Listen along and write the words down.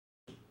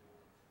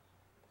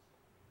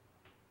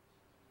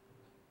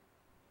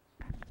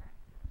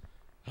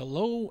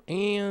Hello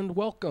and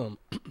welcome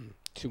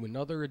to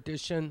another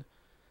edition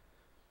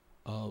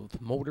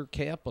of Motor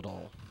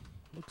Capital.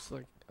 Looks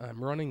like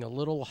I'm running a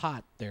little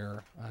hot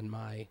there on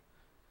my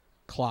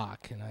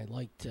clock, and I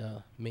like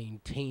to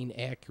maintain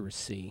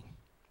accuracy.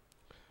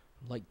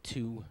 I like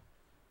to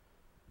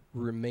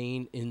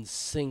remain in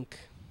sync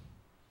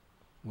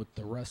with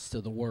the rest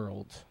of the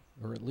world,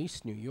 or at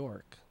least New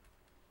York.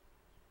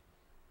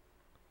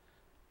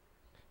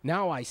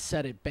 Now I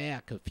set it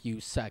back a few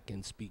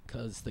seconds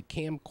because the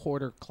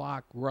camcorder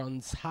clock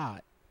runs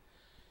hot,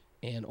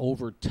 and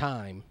over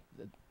time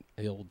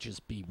it'll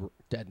just be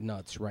dead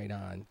nuts right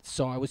on.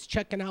 So I was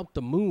checking out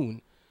the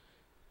moon,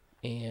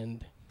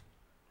 and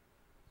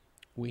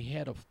we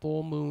had a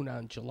full moon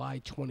on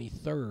July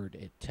 23rd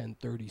at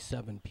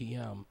 10:37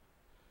 p.m.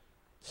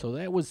 So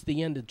that was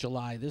the end of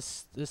July.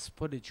 This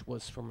footage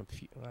was from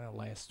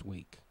last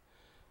week.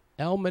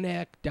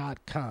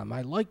 Almanac.com.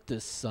 I like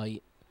this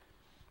site.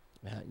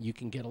 You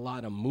can get a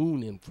lot of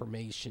moon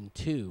information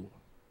too.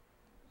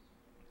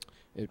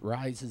 It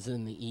rises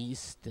in the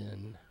east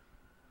and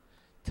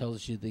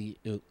tells you the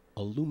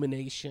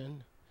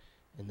illumination,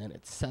 and then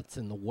it sets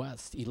in the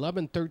west.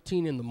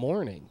 11:13 in the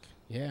morning.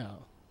 Yeah.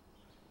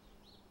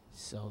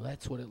 So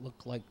that's what it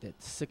looked like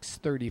at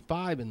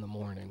 6:35 in the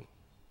morning.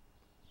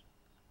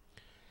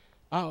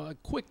 A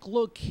quick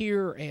look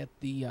here at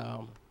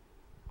the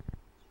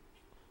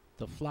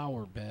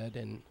flower bed,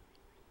 and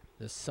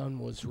the sun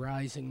was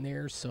rising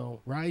there,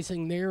 so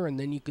rising there, and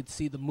then you could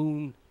see the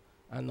moon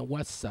on the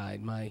west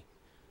side. My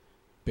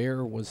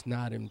bear was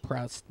not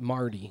impressed,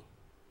 Marty.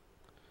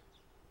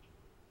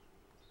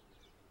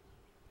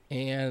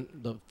 And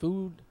the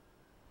food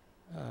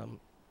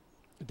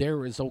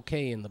there is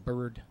okay in the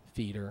bird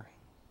feeder,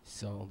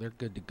 so they're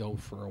good to go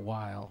for a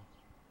while.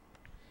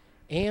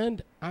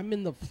 And I'm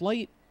in the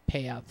flight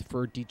path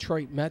for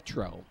Detroit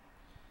Metro.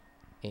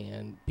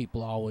 And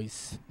people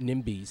always,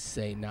 NIMBYs,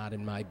 say not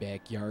in my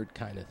backyard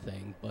kind of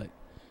thing. But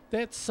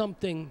that's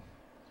something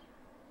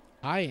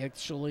I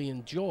actually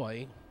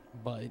enjoy.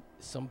 But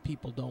some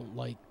people don't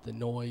like the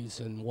noise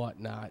and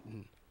whatnot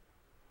and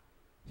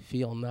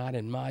feel not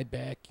in my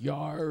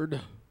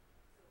backyard.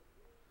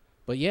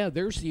 But yeah,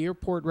 there's the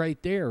airport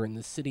right there in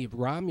the city of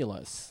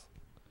Romulus.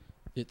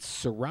 It's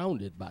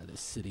surrounded by the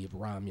city of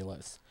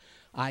Romulus.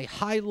 I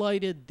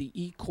highlighted the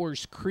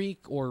Ecorse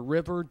Creek or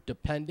river,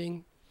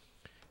 depending.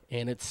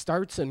 And it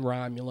starts in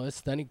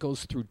Romulus, then it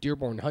goes through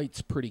Dearborn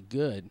Heights pretty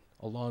good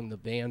along the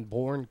Van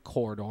Born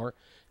corridor,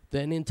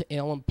 then into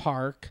Allen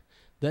Park,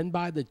 then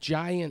by the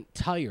Giant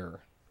Tire,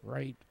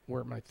 right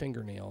where my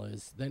fingernail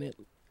is. Then it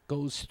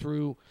goes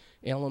through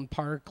Allen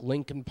Park,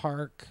 Lincoln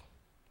Park,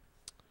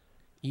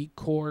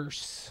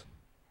 Ecorse,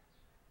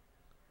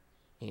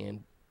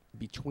 and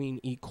between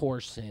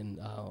Ecorse and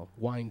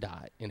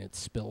Wyandotte, and it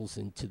spills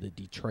into the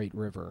Detroit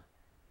River.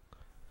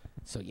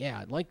 So yeah,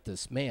 I like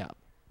this map.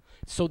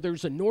 So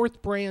there's a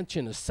north branch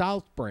and a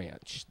south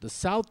branch. The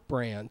south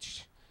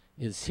branch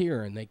is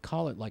here, and they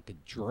call it like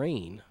a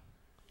drain.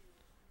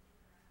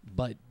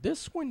 But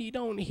this one, you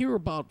don't hear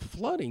about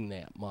flooding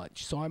that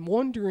much. So I'm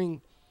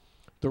wondering,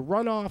 the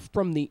runoff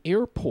from the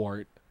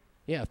airport,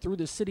 yeah, through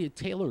the city of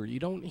Taylor, you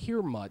don't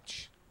hear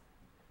much.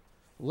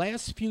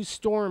 Last few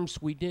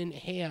storms, we didn't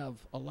have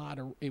a lot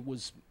of, it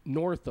was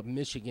north of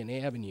Michigan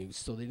Avenue,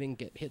 so they didn't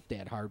get hit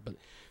that hard. But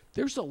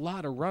there's a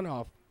lot of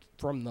runoff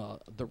from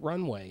the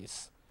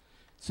runways.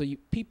 So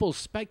people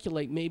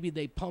speculate maybe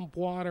they pump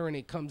water and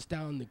it comes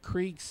down the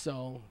creek,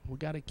 so we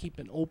got to keep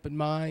an open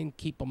mind,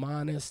 keep them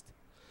honest.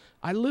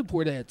 I live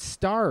where that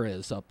star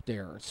is up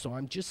there, so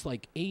I'm just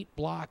like 8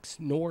 blocks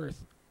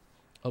north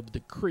of the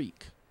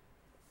creek.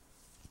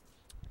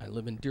 I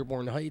live in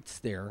Dearborn Heights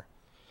there.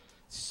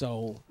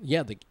 So,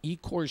 yeah, the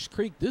Ecorse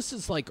Creek, this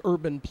is like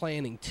urban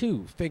planning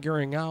too,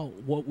 figuring out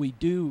what we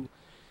do,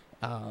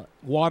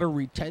 water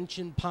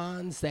retention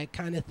ponds, that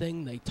kind of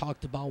thing. They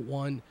talked about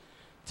one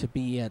to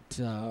be at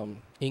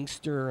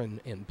Inkster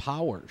and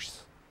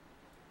Powers,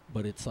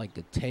 but it's like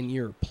a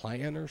 10-year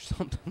plan or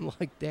something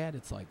like that.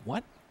 It's like,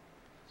 what?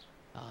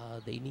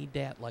 They need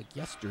that like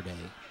yesterday.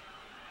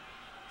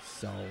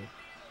 So,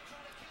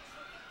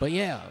 but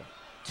yeah,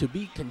 to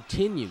be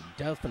continued,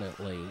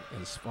 definitely,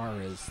 as far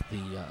as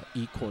the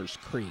Ecorse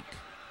Creek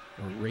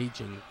or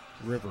Raging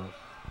River.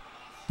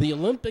 The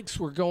Olympics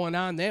were going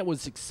on. That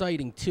was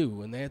exciting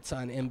too, and that's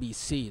on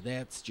NBC.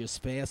 That's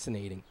just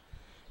fascinating.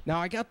 Now,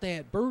 I got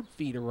that bird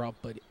feeder up,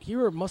 but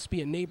here it must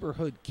be a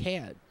neighborhood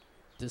cat.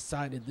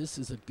 Decided this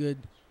is a good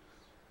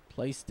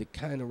place to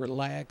kind of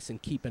relax and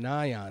keep an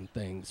eye on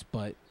things,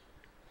 but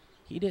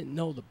he didn't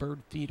know the bird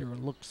feeder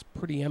looks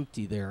pretty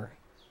empty there.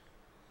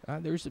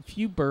 There's a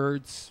few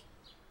birds,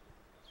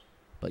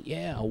 but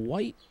yeah, a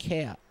white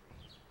cat.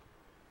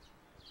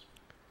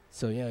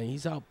 So yeah,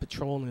 he's out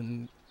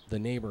patrolling the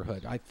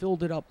neighborhood. I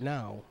filled it up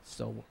now,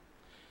 so...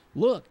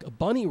 Look, a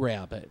bunny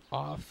rabbit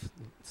off.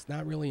 It's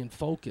not really in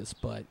focus,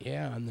 but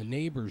yeah, in the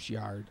neighbor's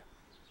yard.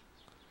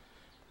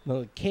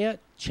 The cat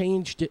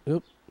changed it.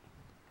 Oop,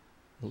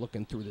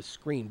 looking through the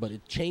screen, but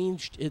it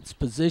changed its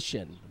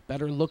position.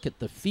 Better look at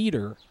the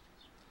feeder.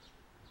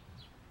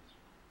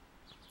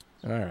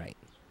 All right.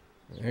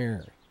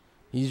 There.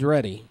 He's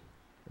ready.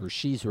 Or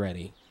she's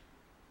ready.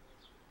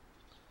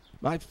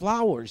 My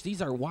flowers,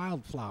 these are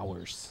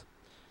wildflowers.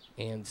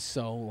 And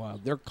so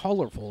they're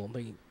colorful.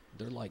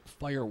 They're like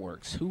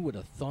fireworks. Who would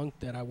have thunk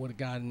that I would have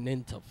gotten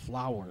into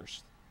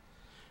flowers?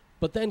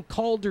 But then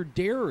Calder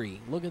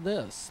Dairy, look at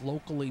this,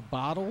 locally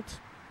bottled.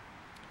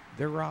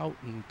 They're out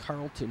in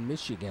Carlton,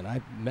 Michigan.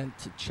 I meant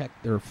to check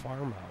their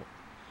farm out.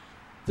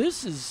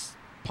 This is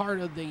part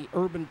of the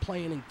urban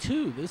planning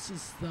too. This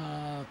is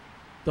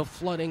the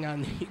flooding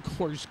on the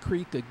Ecorse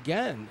Creek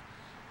again.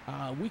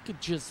 We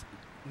could just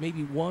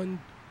maybe 1,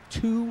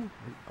 2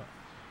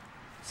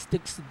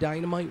 sticks of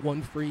dynamite,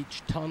 one for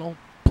each tunnel.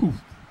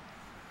 Poof.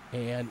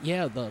 And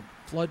yeah, the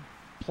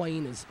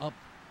floodplain is up,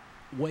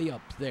 way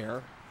up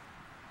there.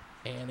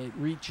 And it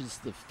reaches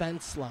the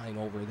fence line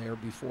over there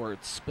before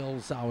it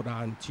spills out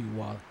onto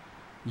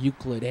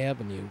Euclid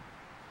Avenue.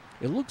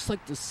 It looks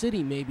like the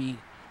city maybe,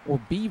 or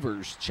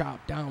beavers,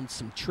 chopped down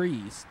some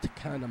trees to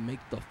kind of make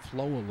the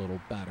flow a little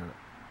better.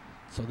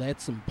 So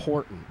that's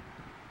important.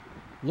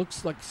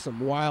 Looks like some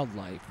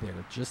wildlife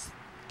there, just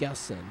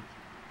guessing.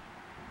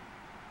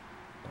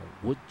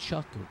 A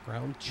woodchuck or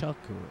ground chuck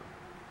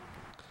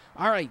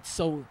or... All right,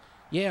 so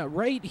yeah,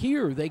 right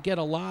here they get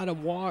a lot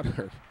of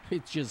water.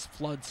 It just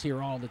floods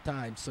here all the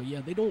time. So yeah,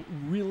 they don't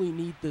really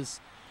need this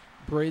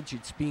bridge.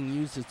 It's being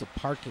used as a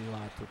parking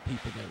lot for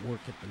people that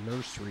work at the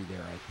nursery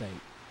there, I think.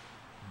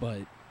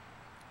 But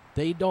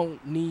they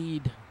don't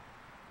need...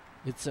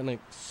 It's an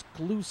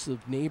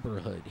exclusive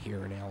neighborhood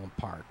here in Allen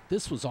Park.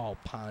 This was all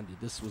ponded.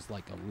 This was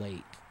like a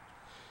lake.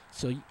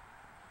 So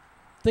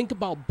think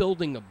about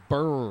building a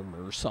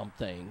berm or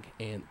something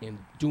and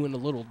doing a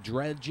little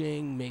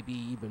dredging, maybe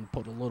even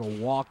put a little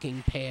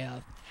walking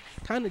path.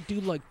 Kind of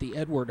do like the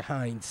Edward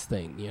Hines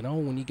thing, you know?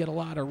 When you get a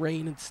lot of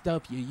rain and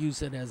stuff, you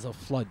use it as a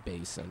flood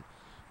basin.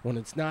 When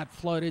it's not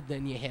flooded,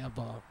 then you have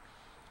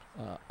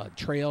a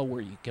trail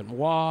where you can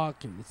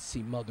walk and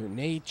see Mother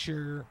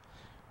Nature.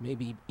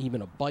 Maybe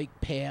even a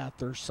bike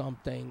path or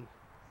something.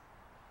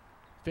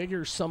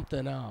 Figure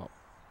something out.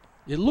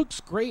 It looks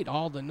great,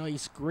 all the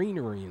nice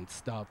greenery and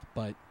stuff,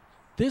 but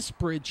this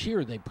bridge here,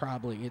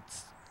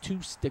 it's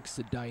 2 sticks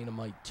of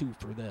dynamite, 2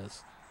 for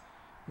this.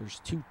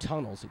 There's 2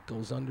 tunnels. It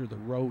goes under the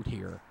road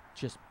here.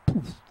 Just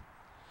poof.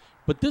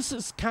 But this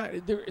is kind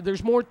of,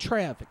 there's more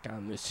traffic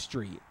on this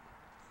street.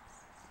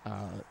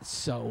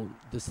 So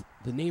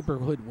the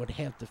neighborhood would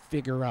have to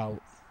figure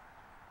out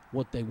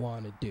what they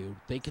want to do.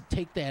 They could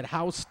take that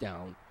house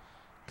down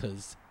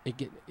because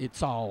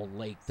it's all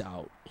laked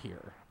out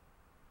here.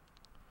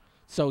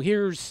 So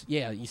here's,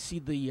 yeah, you see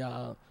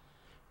the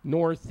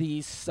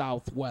northeast,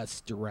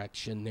 southwest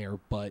direction there,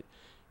 but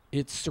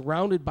it's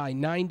surrounded by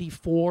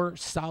 94,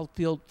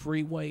 Southfield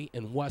Freeway,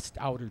 and West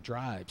Outer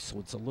Drive, so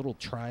it's a little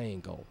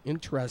triangle.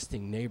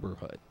 Interesting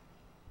neighborhood.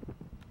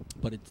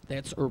 But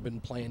that's urban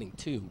planning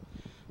too.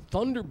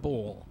 Thunder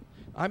Bowl,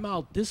 I'm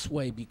out this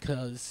way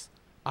because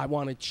I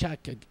want to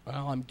check.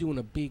 I'm doing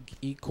a big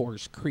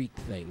Ecorse Creek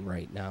thing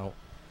right now.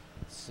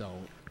 So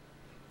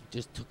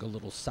just took a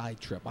little side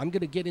trip. I'm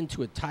going to get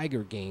into a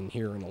Tiger game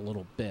here in a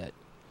little bit.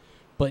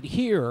 But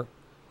here,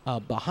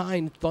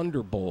 behind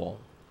Thunder Bowl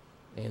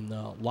and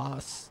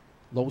Los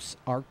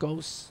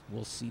Arcos,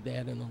 we'll see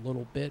that in a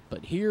little bit.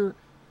 But here,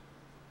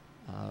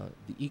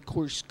 the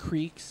Ecorse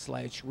Creek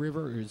 /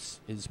 river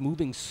is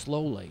moving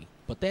slowly.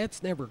 But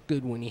that's never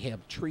good when you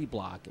have tree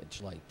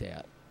blockage like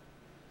that.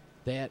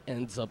 That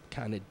ends up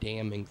kind of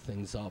damming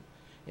things up.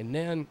 And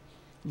then,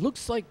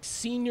 looks like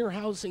senior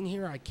housing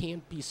here. I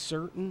can't be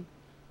certain,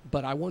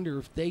 but I wonder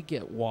if they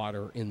get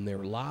water in their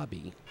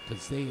lobby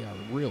because they are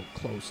real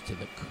close to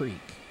the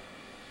creek.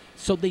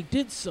 So they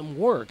did some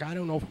work. I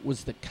don't know if it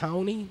was the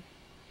county,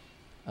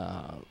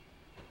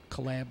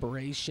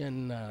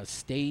 collaboration,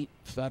 state,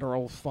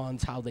 federal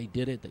funds, how they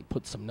did it. They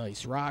put some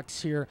nice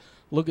rocks here.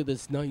 Look at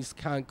this nice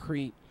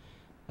concrete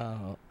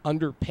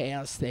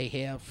underpass they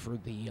have for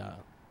the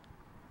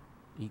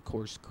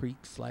Ecorse Creek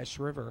 /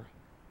 river.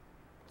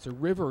 It's a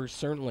river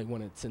certainly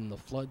when it's in the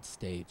flood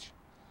stage.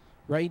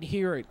 Right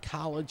here at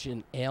College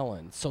in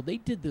Allen. So they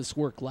did this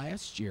work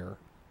last year,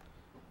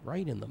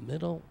 right in the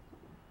middle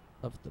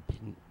of the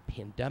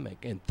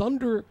pandemic. And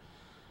Thunder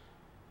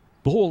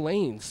Bowl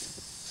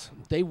lanes,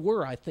 they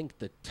were, I think,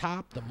 the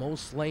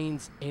most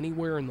lanes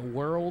anywhere in the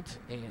world.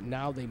 And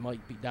now they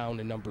might be down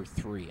to number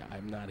 3.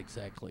 I'm not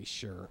exactly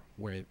sure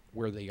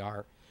where they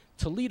are.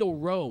 Toledo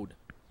Road.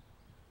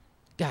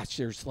 Gosh,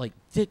 there's like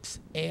Dix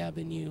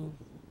Avenue,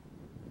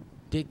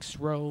 Dix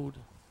Road.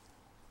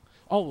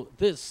 Oh,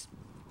 this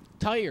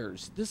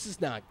tires. This is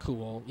not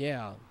cool.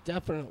 Yeah,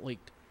 definitely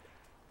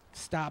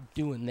stop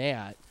doing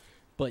that.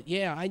 But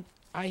yeah,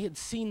 I had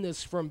seen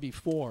this from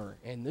before,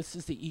 and this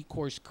is the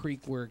Ecorse Creek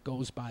where it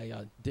goes by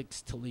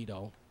Dix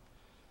Toledo,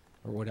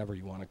 or whatever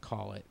you want to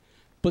call it.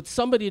 But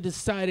somebody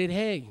decided,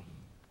 hey,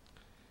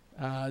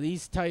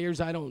 these tires,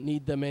 I don't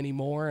need them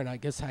anymore, and I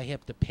guess I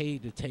have to pay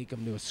to take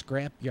them to a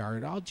scrap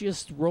yard. I'll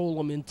just roll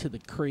them into the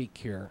creek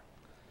here.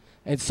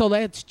 And so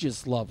that's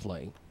just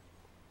lovely.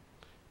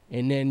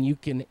 and then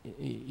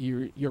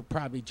you're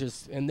probably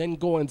just, and then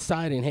go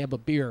inside and have a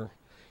beer.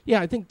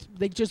 Yeah, I think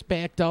they just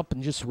backed up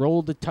and just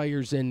rolled the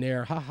tires in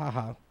there. Ha ha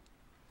ha.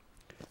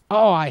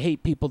 Oh, I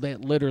hate people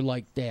that litter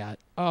like that.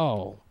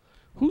 Oh,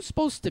 who's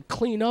supposed to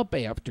clean up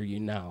after you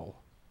now?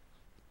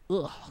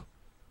 Ugh.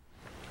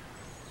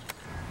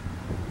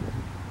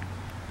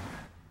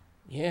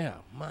 Yeah,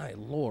 my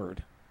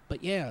lord.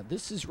 But yeah,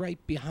 this is right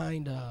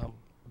behind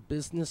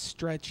business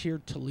stretch here,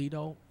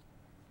 Toledo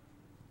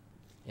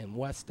and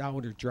West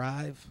Outer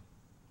Drive.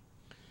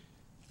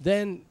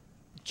 Then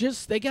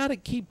just, they got to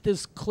keep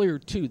this clear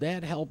too.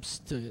 That helps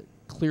to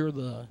clear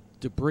the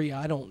debris.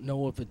 I don't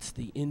know if it's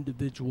the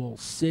individual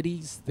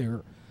cities,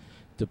 their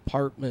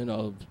Department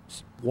of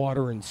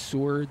Water and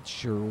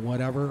Sewerage or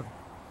whatever.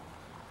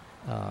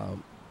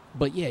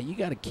 But yeah, you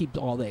got to keep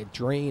all that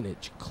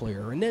drainage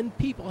clear. And then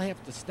people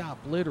have to stop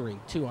littering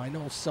too. I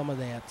know some of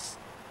that's,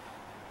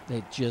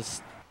 that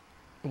just,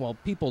 well,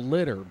 people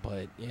litter,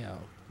 but yeah,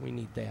 we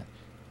need that.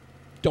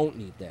 Don't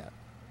need that.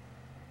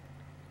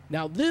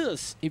 Now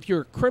this, if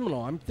you're a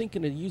criminal, I'm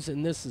thinking of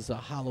using this as a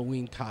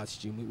Halloween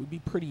costume. It would be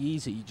pretty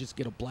easy. You just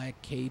get a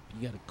black cape,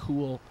 you got a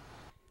cool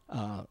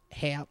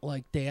hat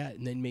like that,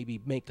 and then maybe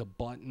make a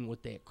button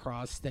with that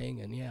cross thing,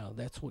 and yeah,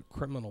 that's what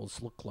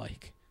criminals look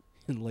like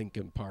in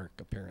Lincoln Park,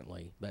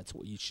 apparently. That's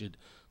what you should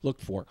look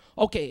for.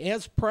 Okay,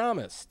 as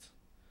promised,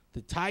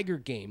 the Tiger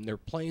game, they're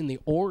playing the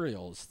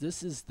Orioles.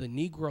 This is the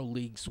Negro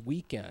Leagues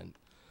weekend.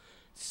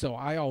 So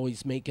I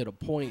always make it a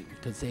point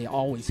because they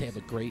always have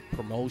a great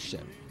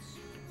promotion.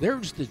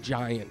 There's the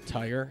giant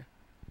tire.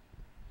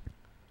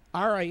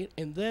 All right,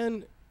 and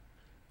then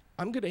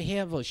I'm going to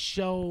have a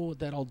show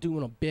that I'll do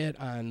in a bit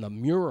on the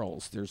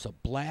murals. There's a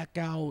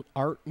Blackout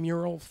Art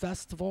Mural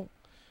Festival.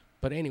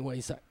 But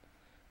anyways,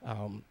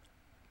 I'm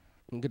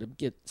going to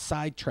get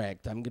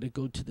sidetracked. I'm going to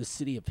go to the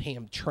city of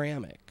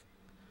Hamtramck,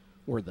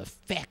 where the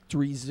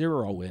Factory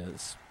Zero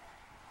is.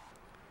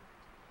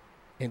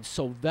 And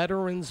so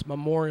Veterans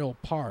Memorial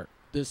Park,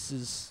 this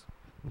is,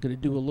 I'm going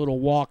to do a little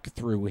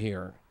walkthrough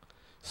here.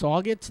 So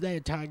I'll get to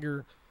that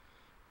Tiger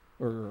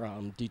or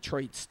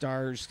Detroit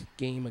Stars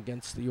game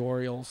against the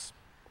Orioles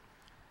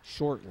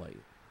shortly.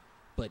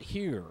 But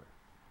here,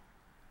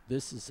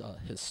 this is a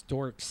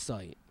historic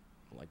site.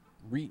 Like,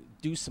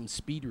 do some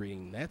speed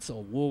reading. That's a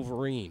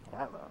Wolverine.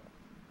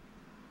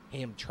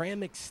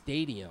 Hamtramck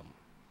Stadium.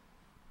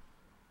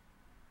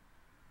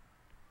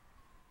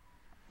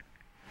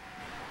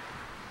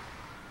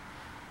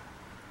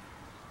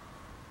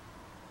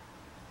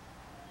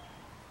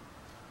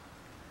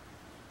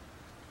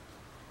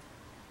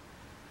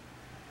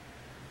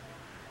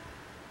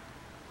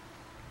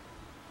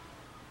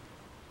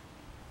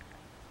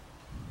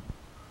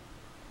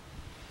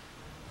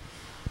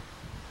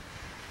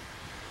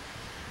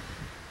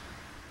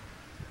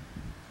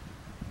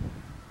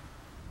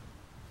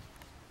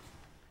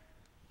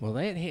 Well,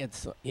 that had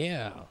some,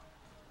 yeah,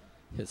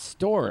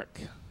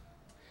 historic.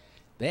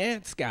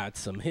 That's got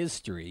some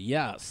history,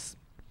 yes.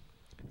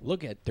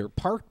 Look at their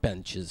park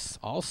benches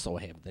also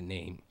have the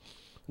name.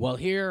 Well,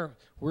 here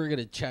we're going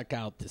to check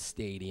out the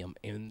stadium,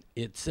 and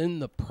it's in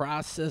the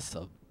process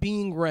of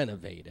being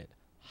renovated.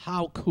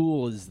 How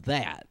cool is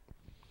that?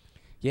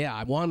 Yeah,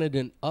 I wanted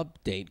an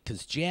update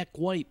because Jack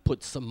White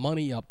put some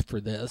money up for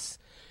this,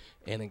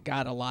 and it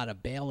got a lot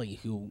of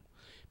ballyhoo.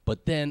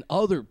 But then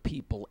other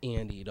people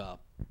anteed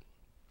up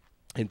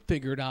and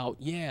figured out,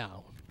 yeah,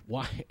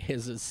 why,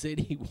 as a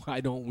city, why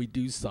don't we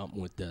do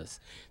something with this?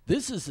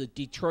 This is a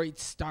Detroit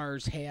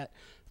Stars hat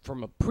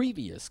from a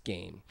previous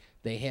game.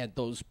 They had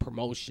those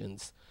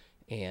promotions,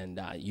 and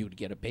you'd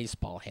get a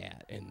baseball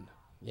hat. And,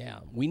 yeah,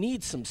 we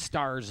need some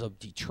Stars of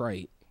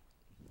Detroit.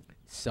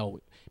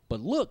 So, but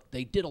look,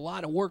 they did a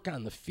lot of work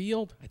on the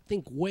field. I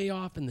think way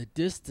off in the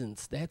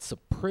distance, that's a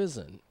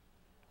prison.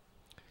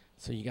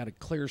 So you got a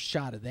clear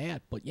shot of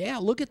that. But, yeah,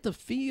 look at the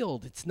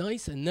field. It's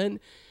nice. And then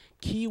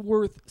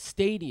Keyworth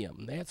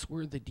Stadium, that's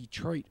where the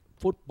Detroit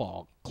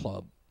Football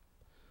Club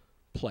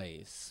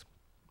plays.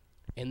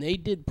 And they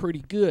did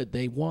pretty good.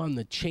 They won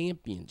the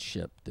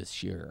championship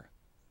this year.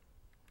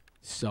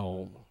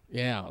 So,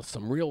 yeah,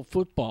 some real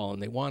football,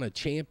 and they won a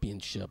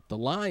championship. The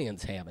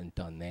Lions haven't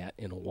done that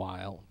in a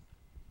while.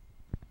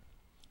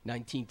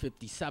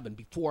 1957,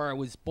 before I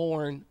was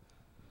born.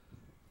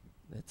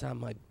 That's on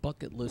my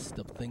bucket list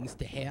of things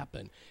to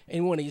happen.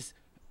 And when he's,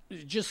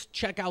 just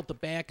check out the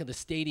back of the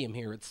stadium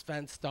here. It's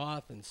fenced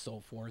off and so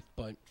forth,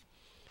 but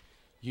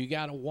you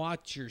got to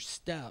watch your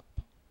step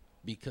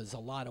because a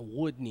lot of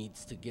wood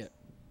needs to get,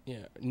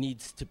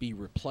 needs to be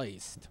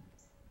replaced.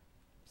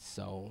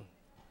 So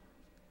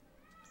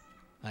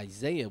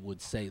Isaiah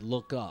would say,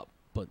 look up,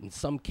 but in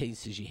some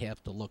cases you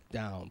have to look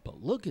down.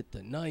 But look at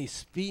the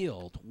nice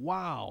field.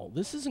 Wow,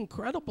 this is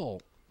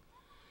incredible.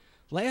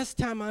 Last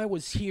time I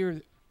was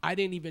here, I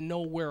didn't even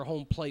know where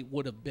home plate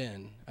would have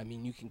been. I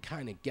mean, you can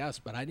kind of guess,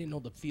 but I didn't know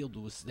the field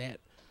was that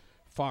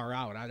far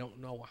out. I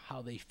don't know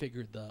how they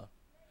figured the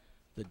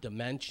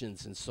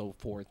dimensions and so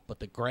forth,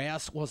 but the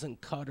grass wasn't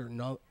cut or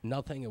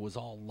nothing. It was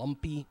all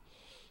lumpy.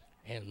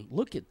 And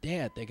look at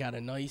that. They got a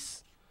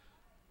nice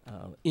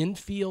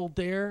infield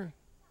there.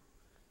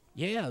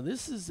 Yeah,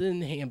 this is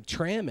in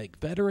Hamtramck,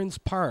 Veterans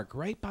Park,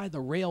 right by the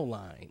rail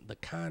line, the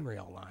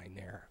Conrail line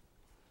there,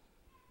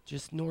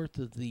 just north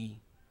of the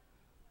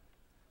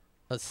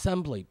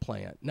assembly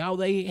plant. Now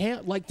they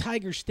have like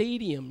Tiger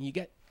Stadium. You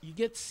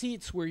get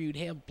seats where you'd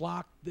have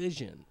block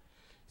vision.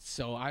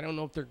 So I don't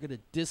know if they're going to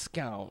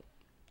discount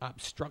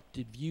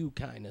obstructed view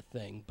kind of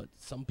thing, but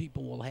some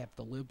people will have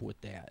to live with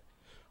that.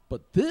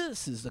 But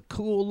this is a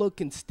cool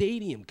looking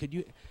stadium. Could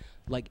you,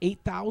 like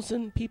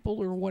 8,000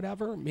 people or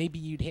whatever? Maybe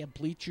you'd have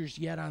bleachers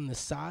yet on the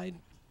side.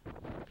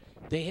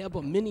 They have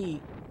a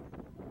mini,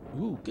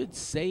 ooh, good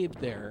save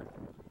there.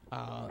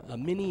 A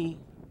mini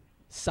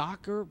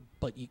soccer,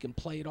 but you can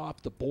play it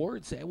off the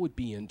boards. That would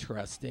be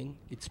interesting.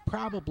 It's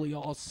probably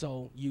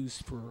also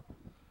used for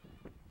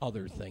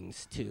other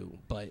things too.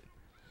 But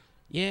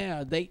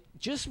yeah, they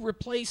just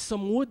replaced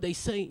some wood. They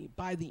say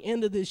by the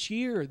end of this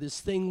year,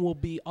 this thing will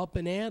be up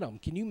and at 'em.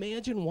 Can you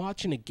imagine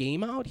watching a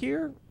game out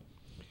here?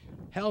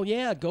 Hell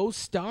yeah, go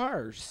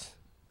Stars.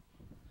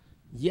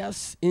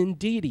 Yes,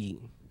 indeedy.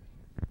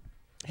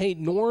 Hey,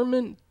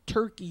 Norman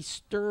Turkey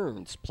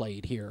Stearns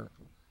played here.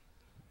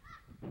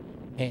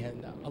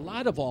 And a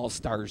lot of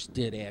All-Stars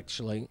did,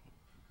 actually.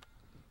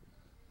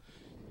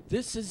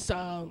 This is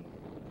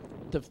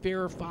the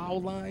fair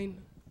foul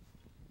line.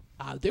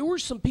 There were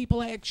some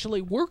people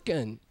actually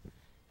working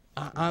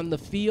on the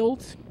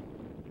field.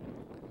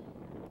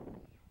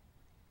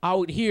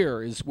 Out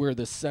here is where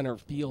the center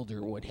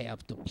fielder would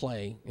have to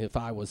play if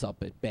I was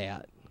up at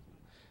bat.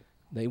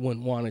 They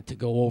wouldn't want it to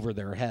go over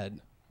their head.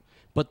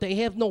 But they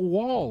have no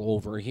wall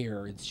over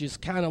here. It's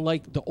just kind of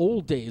like the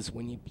old days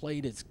when you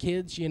played as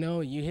kids, you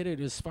know. You hit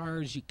it as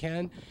far as you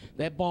can.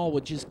 That ball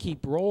would just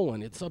keep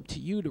rolling. It's up to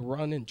you to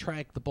run and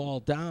track the ball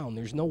down.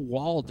 There's no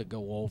wall to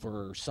go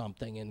over or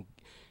something, and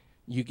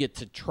you get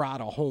to trot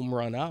a home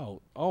run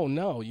out. Oh,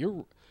 no,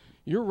 you're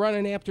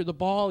running after the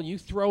ball. You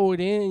throw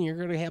it in, you're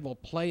going to have a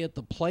play at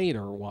the plate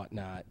or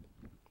whatnot.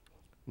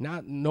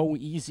 Not no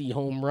easy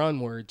home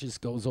run where it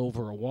just goes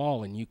over a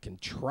wall and you can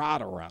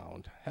trot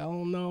around.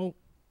 Hell no.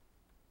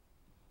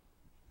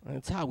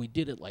 That's how we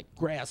did it, like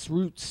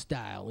grassroots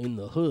style in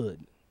the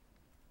hood.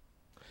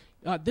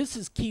 This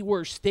is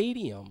Keyworth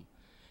Stadium,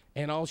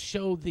 and I'll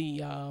show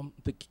the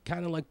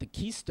kind of like the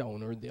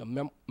keystone or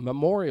the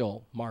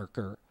memorial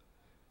marker,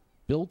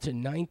 built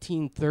in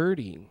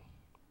 1930,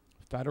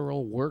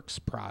 Federal Works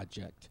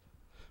Project.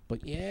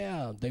 But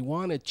yeah, they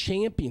won a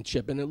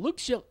championship, and it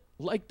looks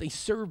like they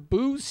serve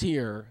booze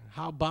here.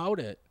 How about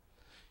it?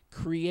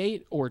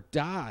 Create or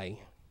die.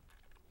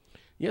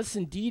 Yes,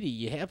 indeedy,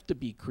 you have to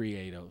be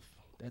creative.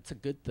 That's a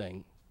good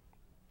thing.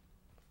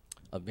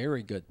 A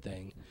very good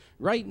thing.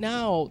 Right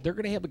now, they're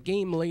going to have a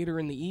game later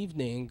in the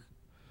evening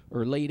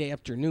or late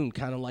afternoon,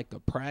 kind of like a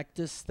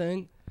practice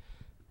thing.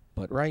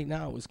 But right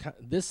now, it was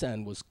this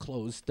end was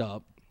closed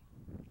up.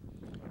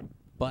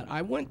 But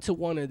I went to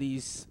one of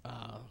these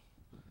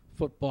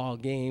football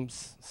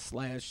games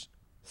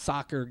 /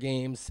 soccer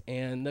games,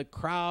 and the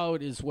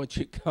crowd is what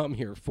you come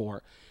here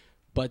for.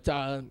 But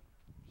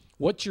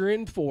what you're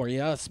in for,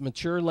 yes,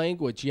 mature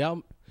language, yeah.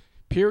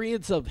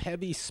 Periods of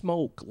heavy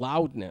smoke,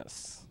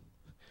 loudness.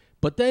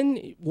 But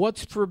then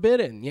what's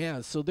forbidden?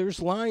 Yeah, so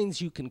there's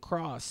lines you can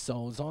cross.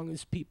 So as long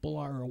as people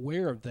are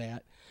aware of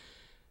that,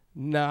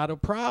 not a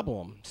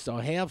problem. So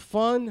have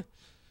fun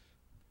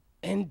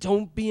and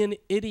don't be an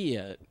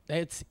idiot.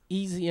 That's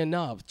easy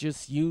enough.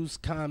 Just use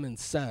common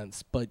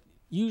sense. But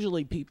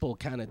usually people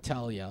kind of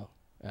tell you.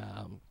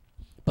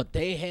 But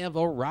they have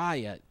a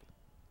riot.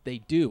 They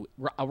do.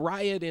 A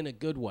riot in a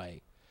good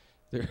way.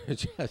 They're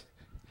just...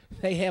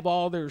 They have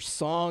all their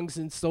songs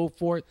and so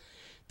forth.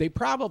 They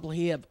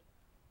probably have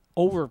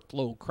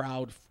overflow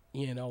crowd,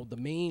 you know, the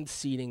main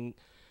seating,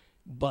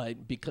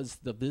 but because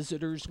the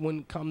visitors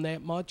wouldn't come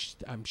that much,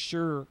 I'm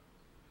sure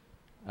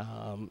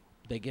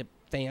they get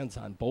fans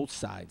on both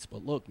sides.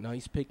 But look,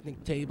 nice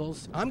picnic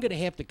tables. I'm going to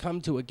have to come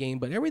to a game,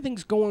 but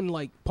everything's going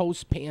like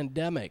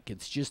post-pandemic.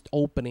 It's just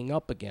opening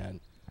up again.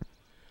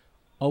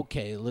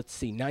 Okay, let's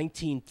see,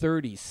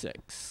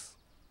 1936.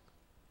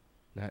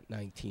 Not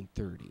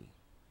 1930.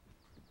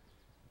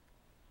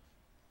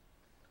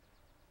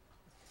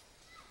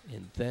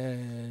 And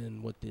then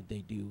what did they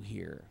do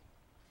here?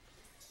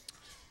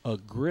 A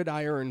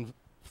gridiron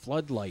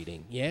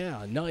floodlighting.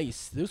 Yeah,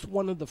 nice. This is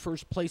one of the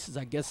first places,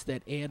 I guess,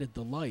 that added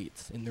the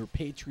lights. And they're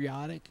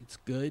patriotic. It's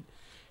good.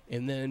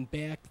 And then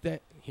back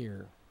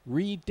here,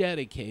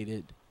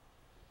 rededicated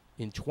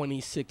in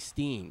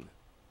 2016.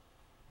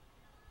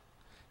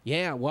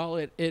 Yeah, well,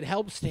 it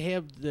helps to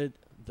have the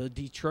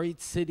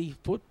Detroit City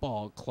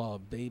Football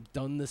Club. They've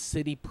done the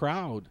city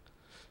proud.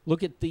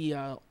 Look at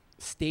the...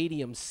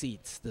 stadium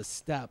seats, the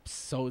steps.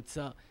 So it's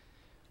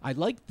I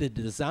like the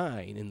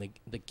design and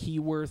the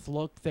Keyworth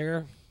look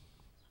there,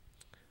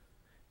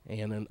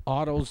 and an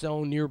auto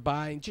zone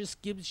nearby. It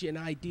just gives you an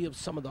idea of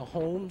some of the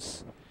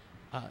homes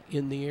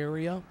in the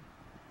area.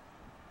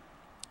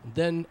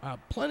 Then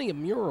plenty of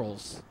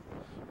murals,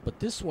 but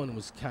this one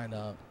was kind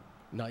of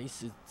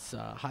nice. It's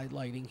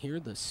highlighting here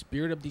the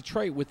spirit of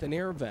Detroit with an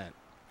air vent.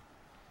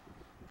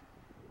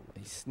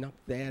 They snuck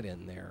that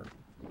in there.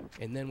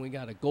 And then we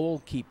got a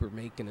goalkeeper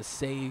making a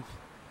save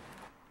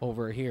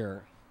over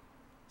here,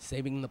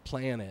 saving the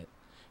planet.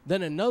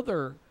 Then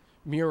another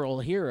mural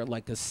here,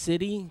 like a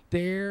city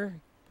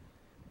there.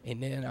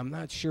 And then I'm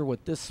not sure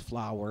what this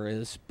flower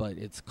is, but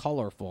it's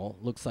colorful.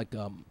 Looks like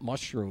a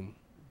mushroom,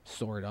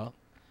 sort of.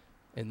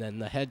 And then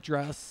the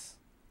headdress.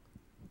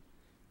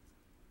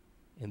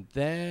 And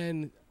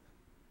then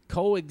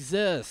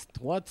coexist.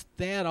 What's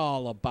that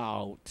all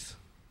about?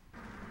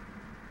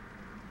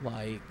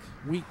 Like,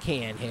 we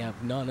can't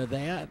have none of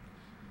that.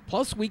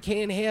 Plus, we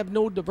can't have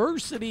no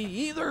diversity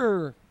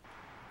either.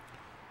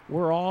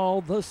 We're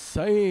all the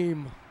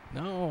same.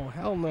 No,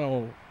 hell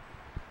no.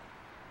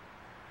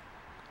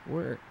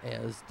 We're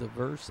as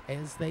diverse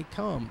as they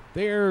come.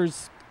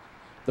 There's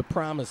the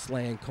promised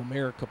land,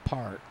 Comerica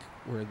Park,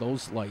 where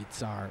those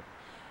lights are.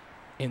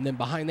 And then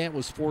behind that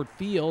was Ford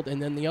Field.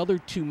 And then the other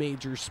two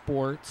major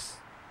sports,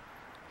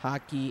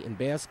 hockey and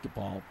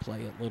basketball,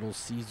 play at Little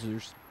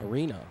Caesars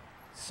Arena.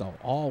 So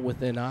all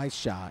within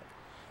eyeshot.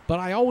 But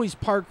I always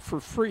park for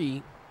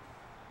free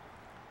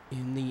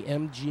in the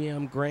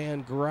MGM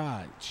Grand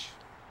Garage.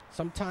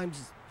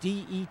 Sometimes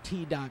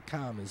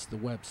det.com is the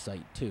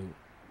website too.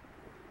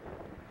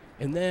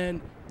 And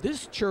then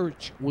this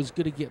church was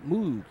going to get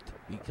moved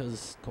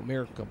because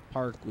Comerica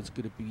Park was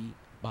going to be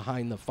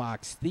behind the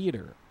Fox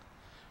Theater.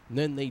 And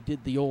then they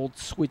did the old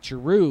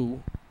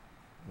switcheroo.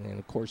 And,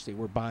 of course, they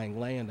were buying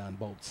land on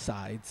both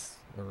sides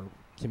or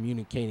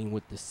communicating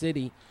with the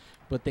city.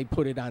 But they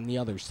put it on the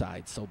other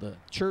side. So the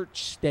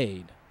church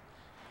stayed.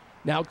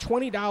 Now,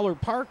 $20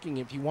 parking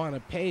if you want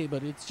to pay,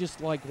 but it's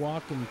just like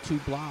walking 2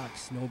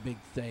 blocks. No big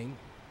thing.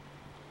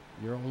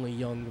 You're only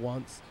young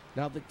once.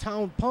 Now, the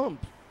town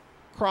pump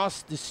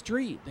across the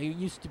street. They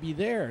used to be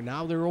there.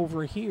 Now they're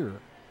over here.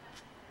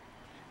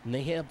 And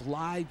they have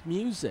live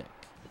music.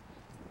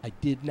 I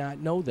did not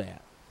know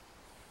that.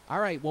 All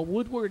right, well,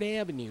 Woodward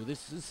Avenue.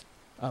 This is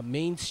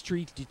Main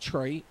Street,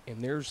 Detroit.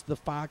 And there's the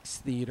Fox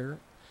Theater.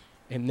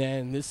 And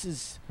then this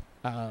is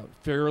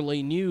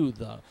fairly new,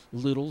 the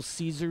Little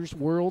Caesars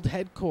World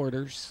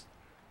Headquarters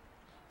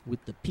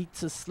with the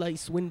pizza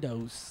slice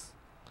windows.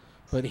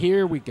 But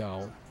here we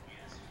go.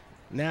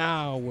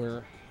 Now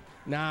we're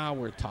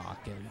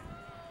talking.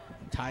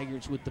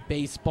 Tigers with the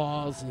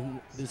baseballs,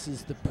 and this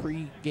is the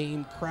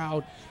pre-game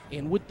crowd.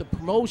 And with the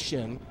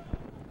promotion,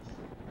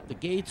 the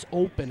gates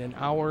open an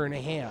hour and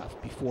a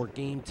half before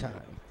game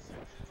time.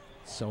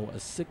 So a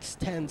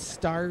 6:10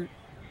 start.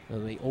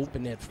 They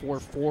open at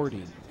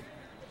 4:40.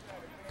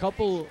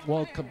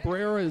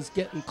 Cabrera is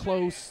getting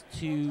close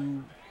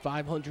to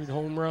 500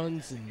 home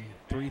runs and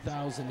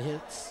 3,000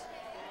 hits.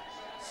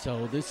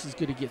 So this is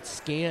going to get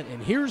scant.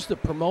 And here's the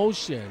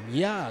promotion.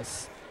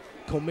 Yes,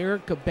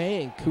 Comerica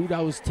Bank.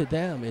 Kudos to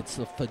them. It's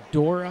a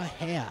fedora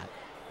hat.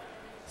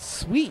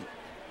 Sweet.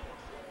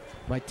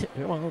 My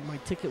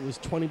ticket was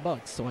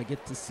 $20, so I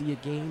get to see a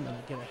game and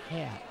I get a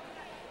hat.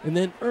 And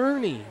then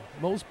Ernie,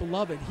 most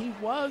beloved. He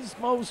was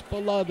most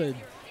beloved.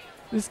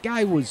 This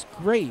guy was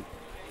great.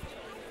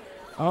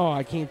 Oh,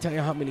 I can't tell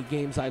you how many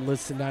games I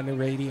listened on the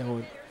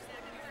radio.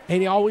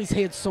 And he always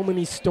had so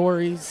many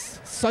stories.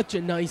 Such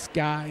a nice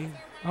guy.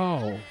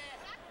 Oh,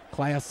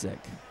 classic.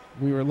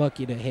 We were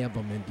lucky to have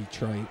him in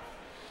Detroit.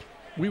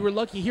 We were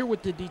lucky here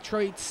with the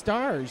Detroit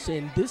Stars,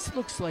 and this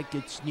looks like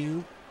it's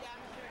new.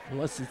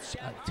 Unless it's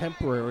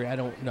temporary, I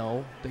don't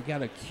know. They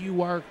got a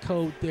QR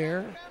code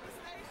there.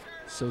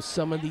 So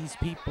some of these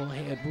people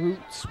had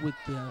roots with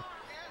the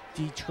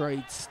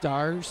Detroit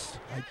Stars.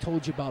 I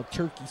told you about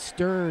Turkey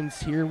Stearns.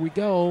 Here we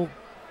go.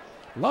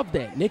 Love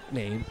that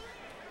nickname.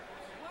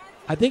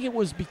 I think it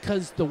was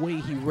because the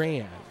way he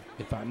ran,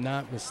 if I'm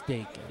not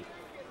mistaken.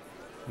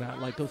 Not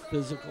like a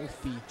physical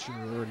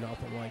feature or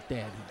nothing like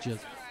that.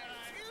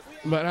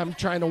 But I'm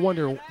trying to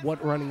wonder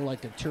what running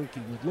like a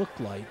turkey would look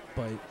like,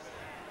 but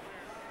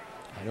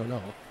I don't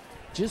know.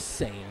 Just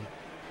saying.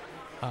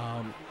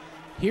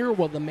 Here,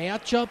 the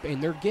matchup,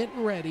 and they're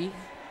getting ready.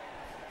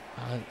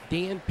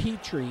 Dan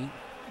Petrie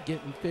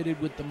getting fitted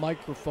with the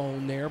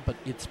microphone there, but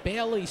it's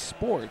Bally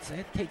Sports.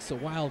 That takes a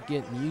while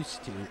getting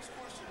used to.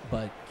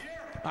 But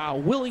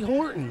Willie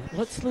Horton,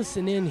 let's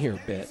listen in here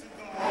a bit.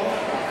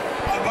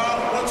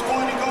 About what's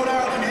going to go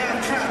down in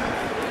Hamtramck.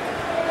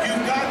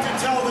 You've got to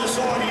tell this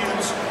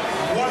audience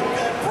what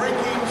that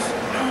breaking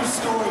news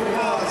story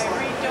was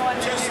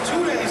just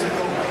 2 days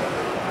ago.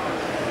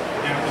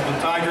 Yeah, well, the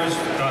Tigers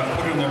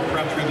put in their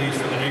press release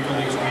for the Negro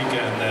Leagues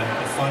weekend that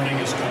the funding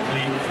is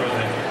complete for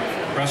the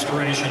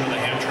restoration of the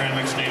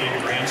Hamtramck Stadium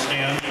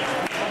grandstand.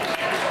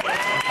 The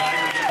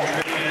Tigers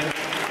contributed,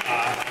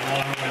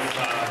 along with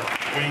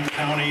Wayne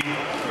County,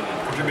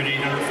 contributed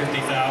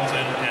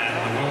 $850,000,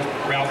 and the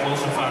Ralph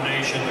Wilson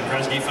Foundation, the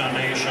Kresge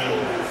Foundation,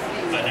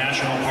 the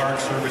National Park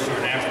Service, or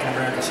an African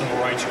American Civil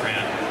Rights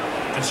Grant.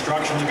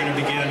 Construction is going to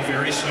begin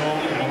very soon.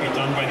 It will be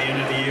done by the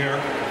end of the year.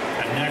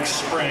 And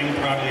next spring,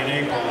 probably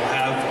in April, we'll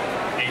have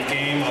a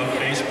game of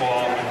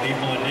baseball with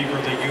people in Negro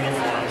League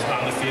uniforms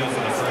on the field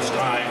for the first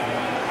time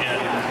in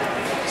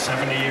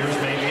 70 years,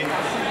 maybe.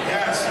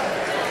 Yes.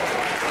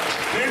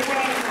 Big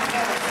round of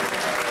applause.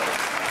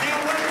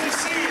 Can't wait to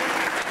see it.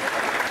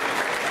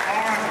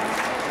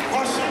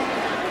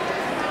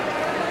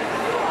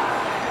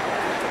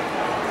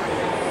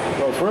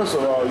 First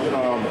of all,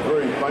 I'm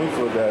very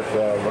thankful that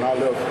when I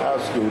left high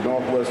school,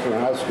 Northwestern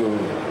High School,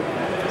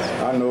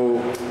 I know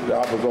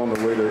that I was on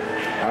the way to,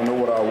 I know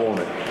what I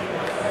wanted.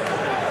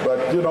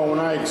 But, when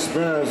I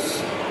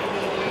experienced,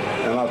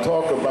 and I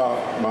talk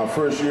about my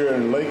first year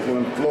in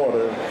Lakeland,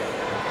 Florida,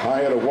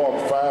 I had to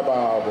walk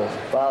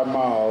 5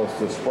 miles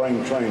to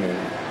spring training.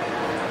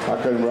 I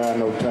couldn't ride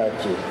no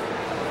taxi.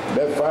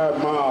 That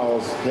 5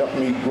 miles helped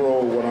me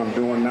grow what I'm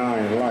doing now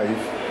in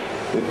life.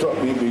 It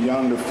took me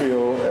beyond the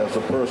field as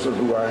a person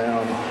who I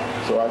am,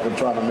 so I can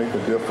try to make a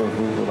difference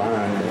who's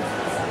behind me.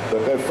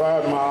 But that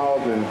 5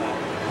 miles and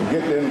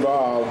getting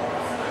involved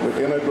with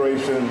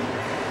integration,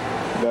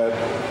 that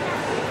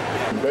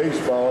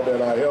baseball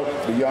that I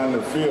helped beyond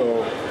the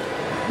field,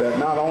 that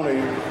not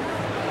only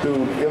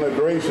through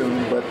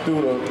integration, but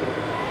through the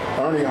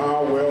Ernie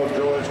Harwell,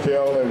 George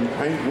Kell, and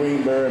Hank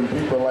Greenberg, and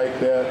people like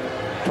that,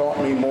 taught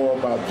me more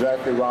about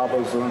Jackie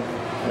Robinson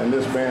and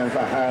this man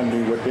behind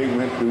me, what they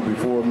went through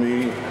before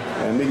me,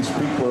 and these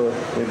people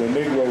in the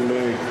Negro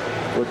League,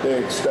 what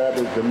they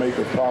established to make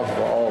it possible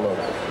for all of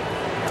us.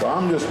 So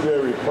I'm just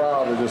very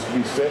proud to just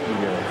be sitting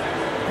here,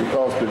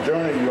 because the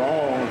journey you're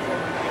on,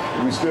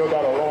 we still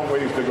got a long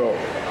ways to go.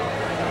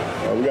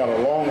 We got a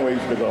long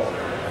ways to go.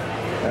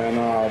 And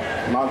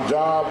my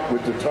job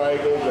with the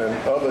Tigers and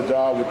other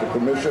job with the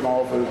commission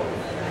office,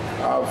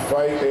 I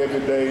fight every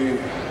day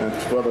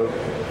for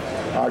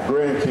our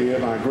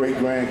grandkids, our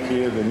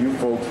great-grandkids, and you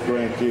folks'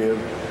 grandkids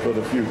for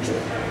the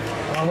future.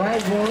 All right,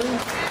 Warren.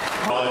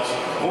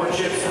 More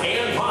chips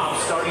and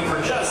pops starting for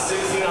just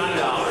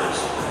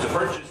 $69. To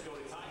purchase, go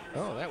to Tigers.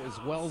 Oh, that was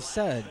well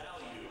said.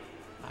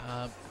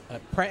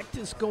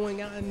 Practice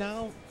going on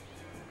now.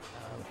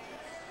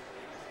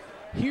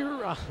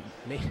 Here,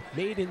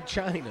 made in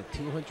China,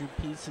 200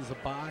 pieces a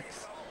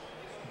box,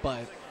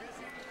 but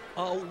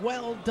a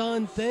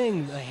well-done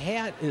thing. The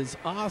hat is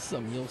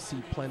awesome. You'll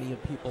see plenty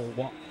of people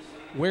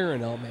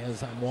wearing them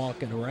as I'm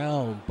walking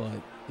around,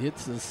 but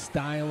it's a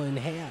styling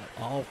hat,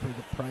 all for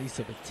the price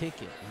of a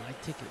ticket. My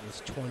ticket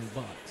was $20,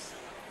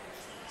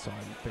 so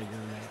I'm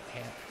figuring that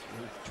hat's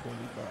worth $20.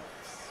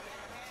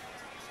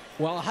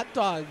 Well, a hot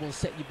dog will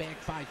set you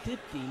back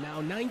 $5.50. Now,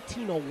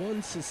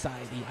 1901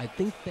 Society, I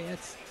think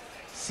that's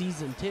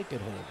season ticket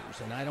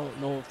holders, and I don't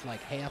know if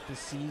like half a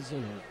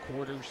season or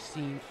quarter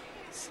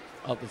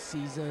of a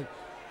season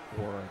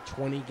or a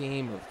 20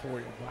 game or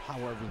 40,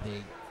 however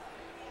they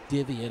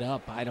divvy it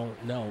up, I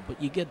don't know,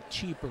 but you get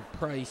cheaper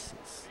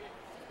prices.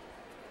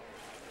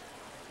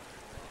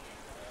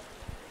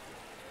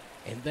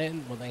 And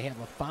then when they have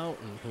a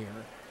fountain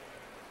here,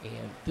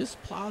 and this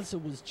plaza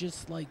was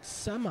just like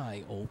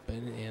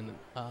semi-open, and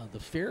the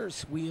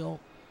Ferris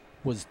wheel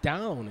was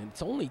down, and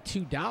it's only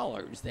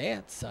 $2.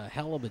 That's a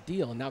hell of a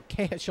deal. Now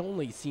cash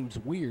only seems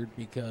weird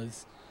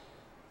because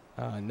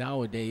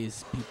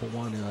nowadays people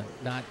want to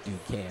not do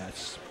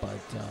cash, but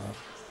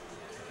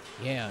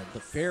yeah, the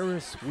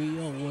Ferris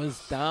wheel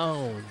was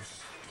down.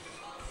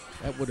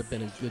 That would have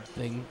been a good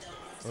thing,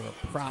 or a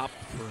prop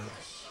for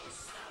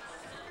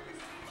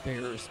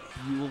Ferris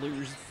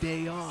Bueller's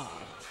Day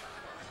Off.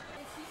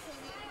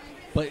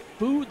 But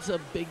food's a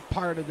big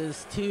part of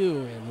this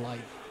too, and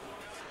like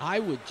I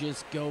would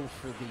just go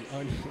for the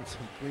onions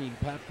and green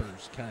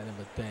peppers kind of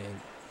a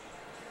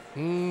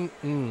thing.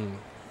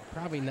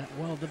 Probably not.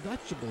 Well, the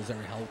vegetables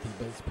are healthy,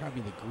 but it's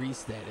probably the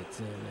grease that it's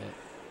in it.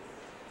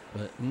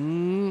 But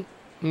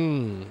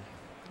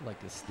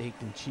like a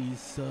steak and cheese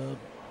sub.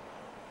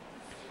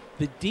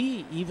 The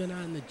D, even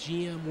on the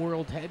GM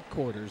World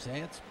headquarters,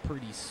 that's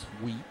pretty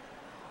sweet.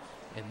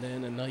 And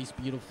then a nice,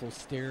 beautiful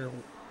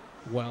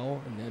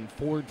stairwell, and then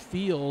Ford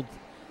Field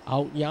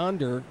out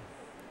yonder.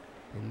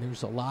 And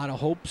there's a lot of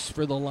hopes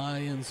for the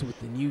Lions with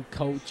the new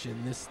coach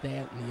and this,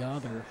 that, and the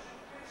other.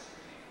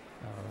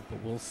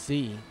 But we'll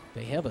see.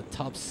 They have a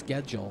tough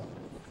schedule.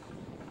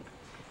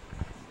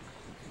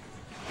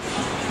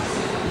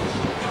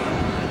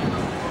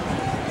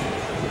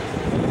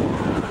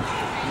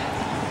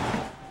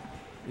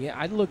 Yeah,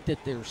 I looked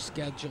at their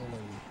schedule,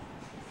 and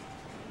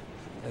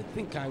I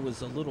think I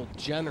was a little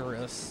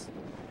generous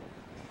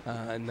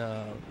on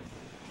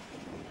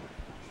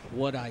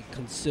what I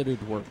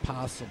considered were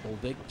possible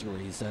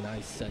victories, and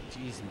I said,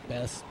 geez,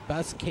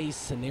 best case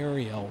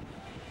scenario,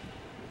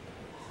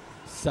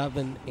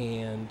 7-10,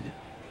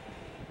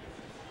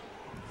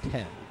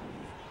 right?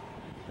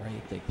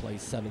 They play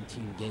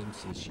 17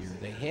 games this year.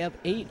 They have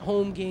 8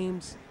 home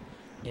games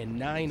and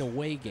 9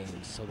 away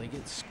games, so they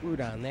get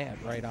screwed on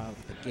that right out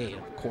of the gate.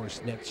 Of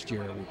course, next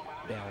year will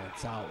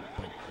balance out,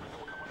 but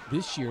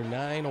this year,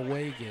 9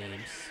 away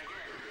games,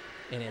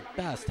 and at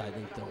best, I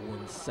think they'll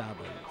win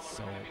 7,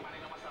 so...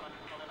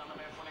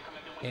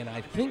 And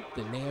I think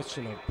the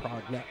national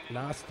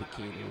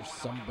prognosticators,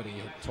 somebody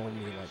had told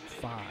me like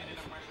 5.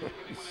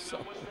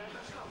 So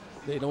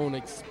they don't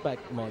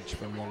expect much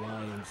from the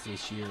Lions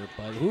this year.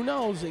 But who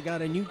knows? They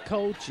got a new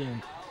coach,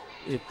 and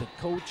if the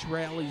coach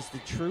rallies the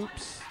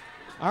troops.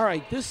 All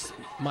right,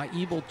 my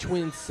evil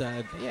twin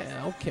said,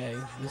 yeah, okay,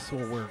 this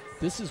will work.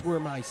 This is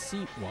where my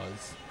seat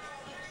was.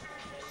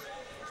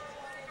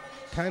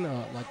 kind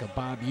of like a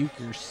Bob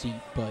Uecker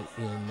seat, but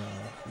in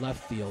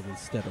left field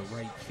instead of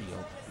right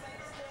field.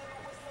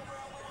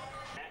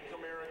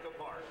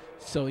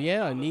 So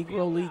yeah,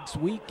 Negro Leagues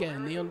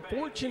weekend. The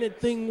unfortunate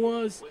thing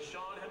was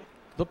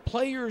the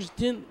players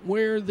didn't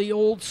wear the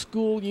old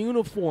school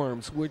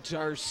uniforms, which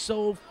are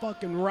so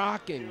fucking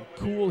rocking.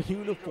 Cool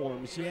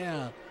uniforms,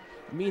 yeah.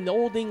 I mean, the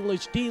Old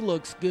English D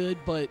looks good,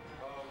 but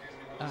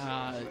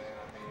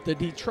the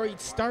Detroit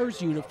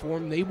Stars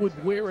uniform, they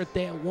would wear it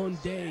that one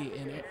day,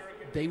 and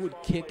they would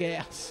kick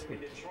ass.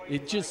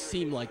 It just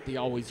seemed like they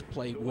always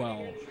played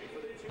well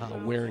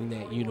wearing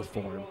that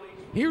uniform.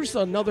 Here's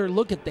another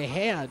look at the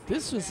hat.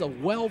 This was a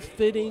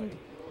well-fitting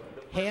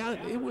hat.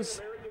 It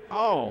was,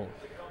 I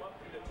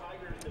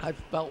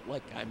felt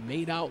like I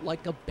made out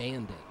like a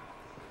bandit.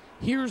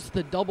 Here's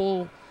the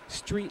double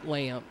street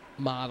lamp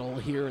model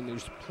here, and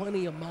there's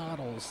plenty of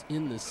models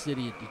in the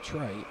city of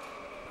Detroit.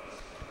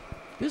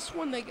 This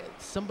one,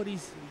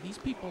 these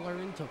people are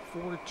into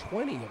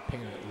 420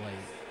 apparently,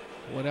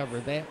 whatever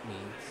that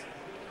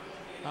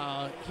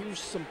means. Here's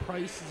some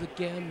prices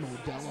again.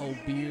 Modelo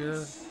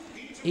beer,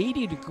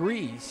 80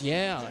 degrees,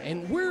 yeah,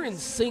 and we're in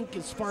sync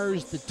as far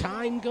as the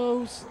time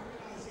goes.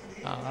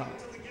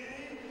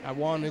 I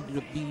wanted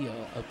to be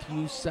a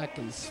few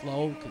seconds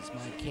slow because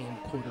my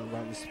camcorder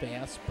runs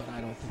fast, but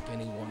I don't think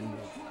anyone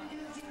would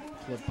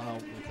flip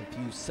out with a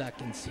few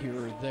seconds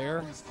here or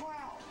there.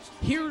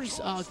 Here's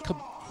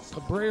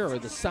Cabrera,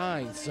 the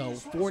sign, so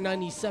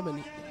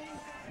 $4.97.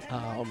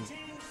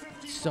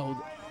 So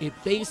it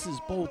faces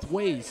both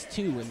ways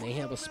too, and they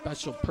have a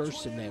special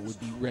person that would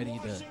be ready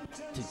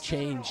to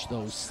change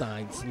those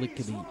signs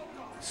lickety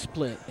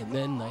split, and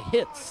then the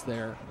hits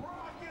there.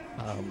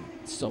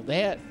 So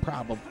that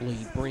probably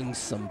brings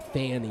some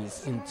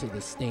fannies into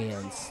the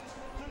stands.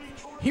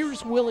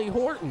 Here's Willie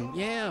Horton.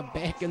 Yeah,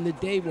 back in the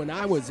day when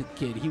I was a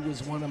kid, he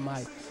was one of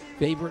my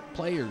favorite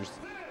players.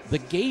 The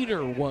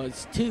Gator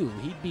was too.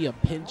 He'd be a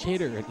pinch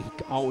hitter, and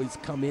he'd always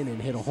come in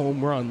and hit a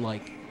home run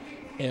like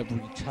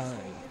every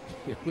time.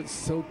 It was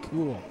so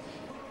cool.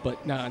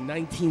 But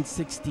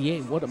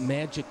 1968, what a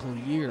magical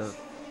year.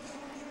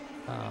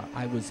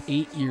 I was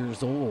 8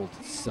 years old,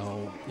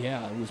 so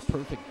yeah, it was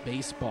perfect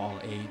baseball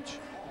age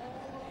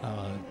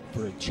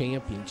for a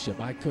championship.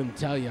 I couldn't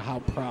tell you how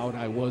proud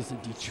I was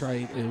of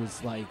Detroit. It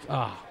was like,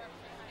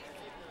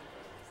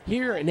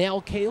 Here in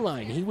Al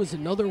Kaline, he was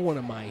another one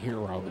of my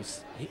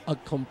heroes, a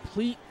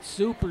complete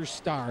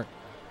superstar.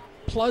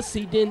 Plus,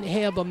 he didn't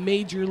have a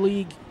major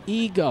league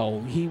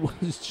ego. He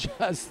was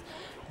just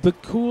the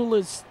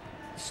coolest.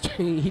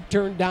 He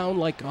turned down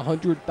like a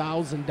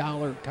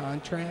 $100,000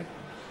 contract.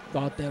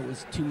 Thought that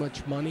was too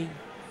much money,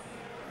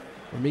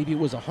 or maybe it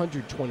was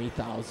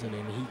 $120,000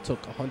 and he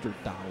took $100,000.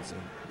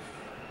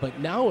 But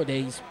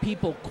nowadays,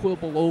 people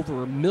quibble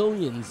over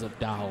millions of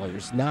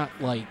dollars, not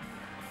like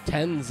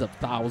tens of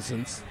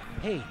thousands.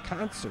 Hey,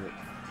 concert.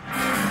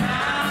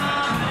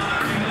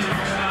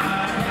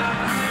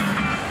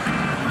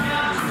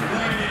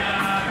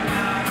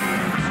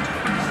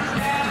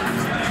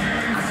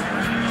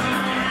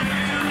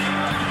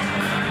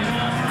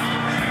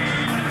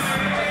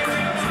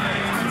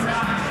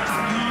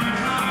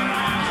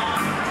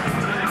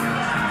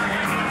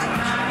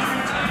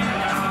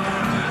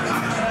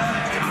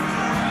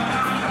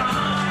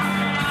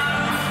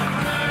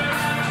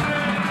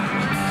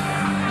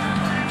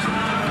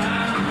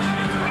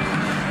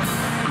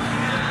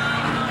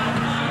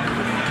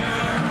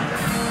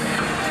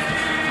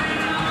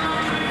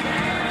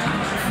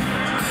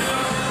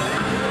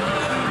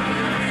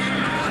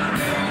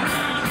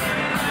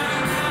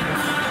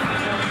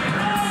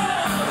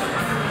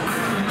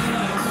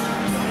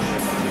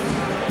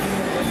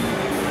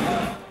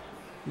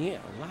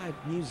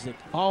 Music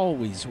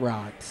always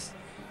rocks.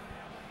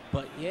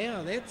 But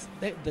yeah, that's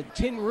the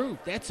Tin Roof.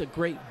 That's a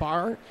great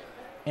bar,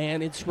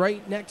 and it's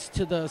right next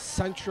to the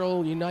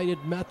Central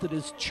United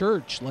Methodist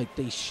Church. Like,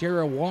 they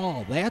share a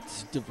wall.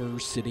 That's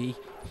diversity.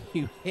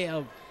 You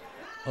have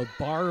a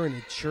bar and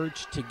a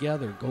church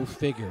together. Go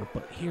figure.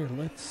 But here,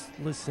 let's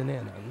listen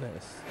in on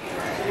this.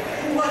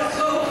 What's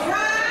so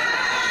proud?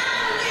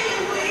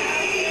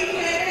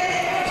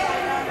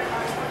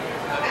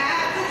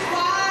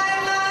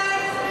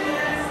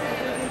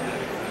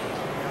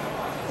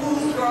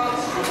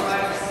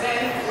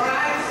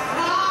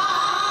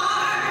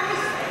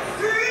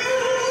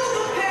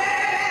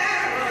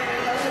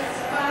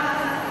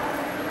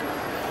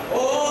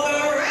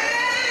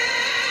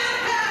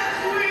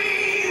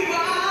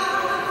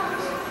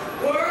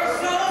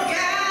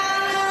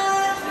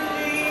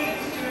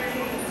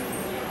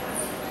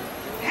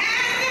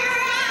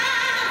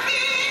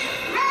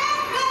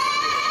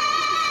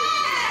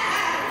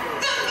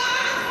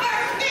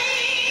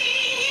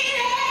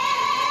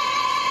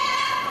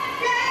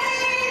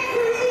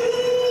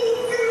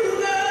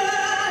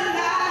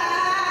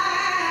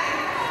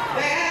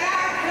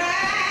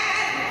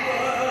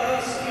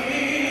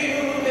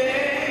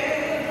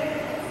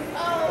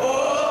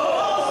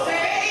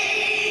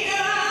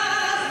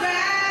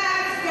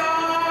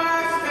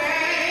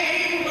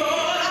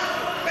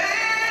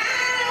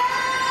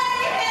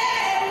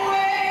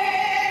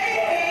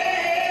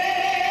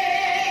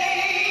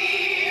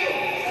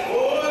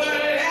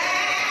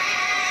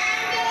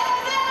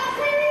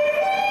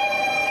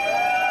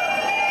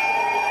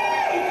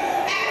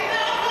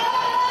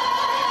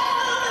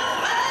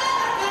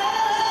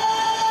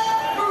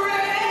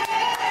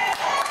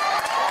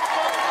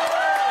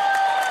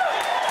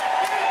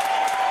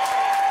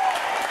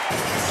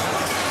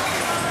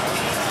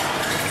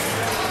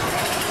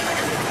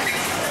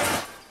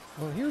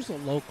 here's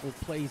a local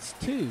place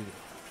too.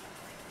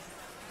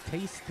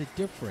 Taste the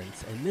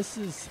difference. And this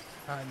is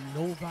on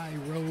Novi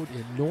Road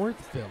in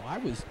Northville. I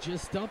was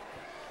just up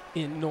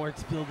in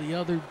Northville the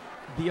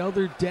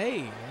other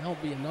day. That'll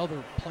be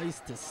another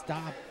place to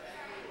stop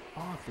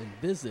off and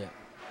visit.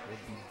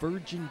 It'll be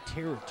Virgin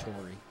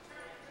Territory.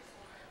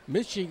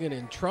 Michigan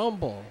and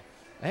Trumbull.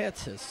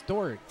 That's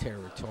historic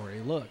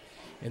territory. Look.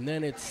 And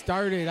then it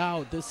started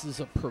out, this is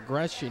a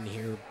progression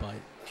here, but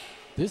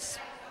this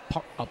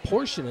a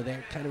portion of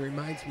that kind of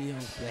reminds me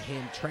of the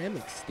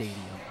Hamtramck Stadium.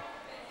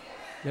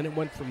 Then it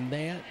went from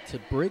that to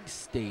Briggs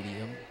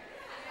Stadium,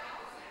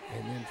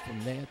 and then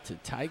from that to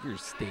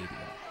Tigers Stadium.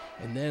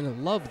 And then I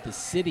love the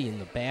city in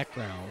the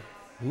background.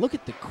 And look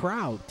at the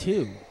crowd,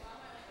 too.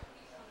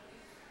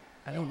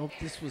 I don't know if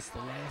this was the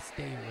last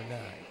day or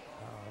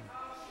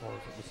not, or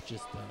if it was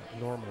just a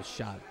normal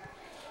shot.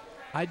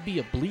 I'd be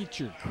a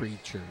bleacher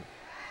creature.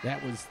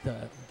 That was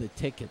the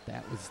ticket.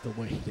 That was the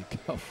way to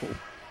go.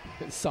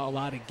 I saw a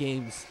lot of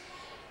games.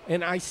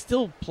 And I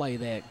still play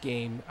that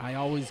game. I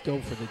always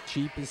go for the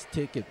cheapest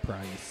ticket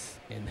price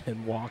and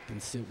then walk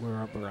and sit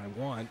wherever I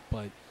want.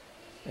 But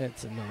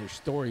that's another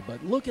story.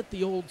 But look at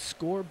the old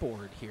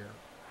scoreboard here.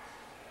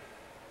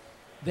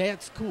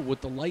 That's cool with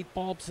the light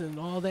bulbs and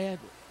all that.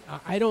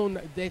 I don't,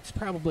 that's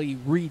probably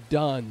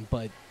redone.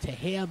 But to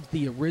have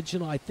the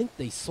original, I think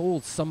they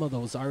sold some of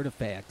those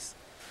artifacts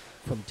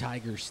from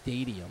Tiger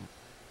Stadium.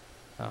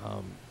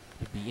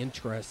 It'd be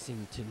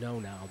interesting to know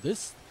now.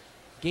 This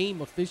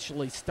game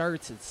officially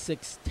starts at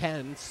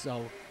 6:10,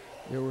 so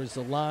there was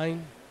a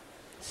line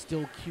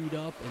still queued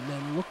up. And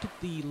then look at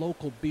the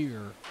local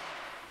beer.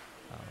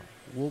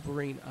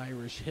 Wolverine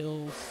Irish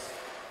Hills.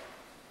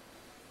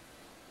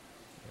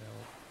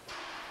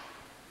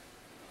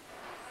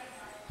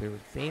 They're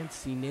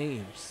fancy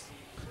names.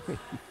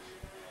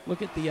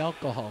 Look at the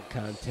alcohol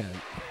content.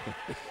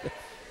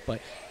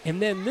 And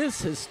then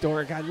this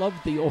historic, I love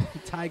the old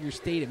Tiger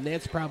Stadium.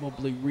 That's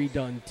probably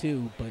redone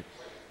too, but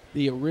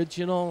the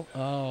original,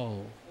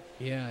 oh,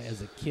 yeah,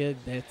 as a kid,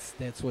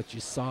 that's what you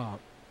saw.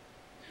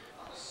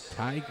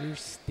 Tiger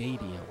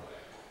Stadium.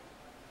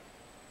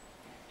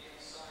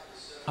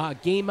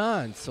 Game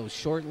on, so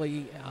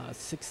shortly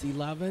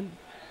 6:11.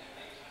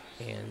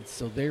 And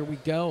so there we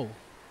go.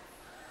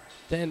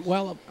 Then,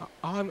 well,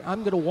 I'm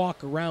going to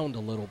walk around a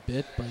little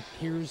bit, but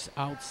here's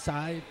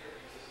outside.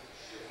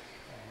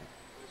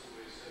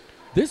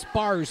 This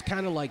bar is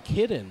kind of like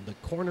hidden, the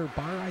corner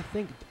bar, I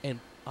think, and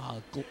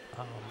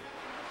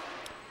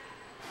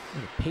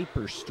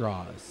paper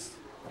straws.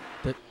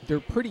 They're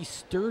pretty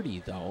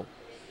sturdy, though.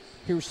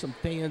 Here's some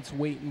fans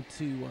waiting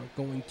to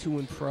going to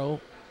and fro.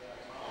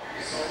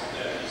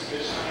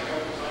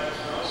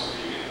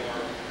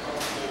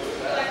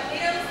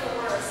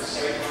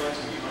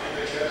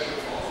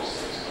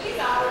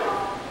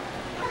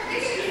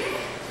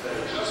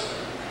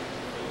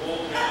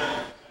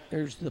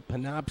 There's the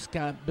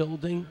Penobscot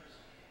building,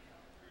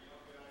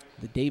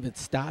 the David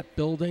Stott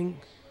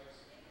building.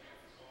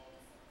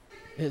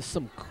 There's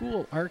some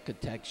cool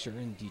architecture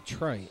in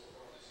Detroit,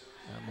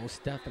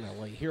 most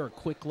definitely. Here, a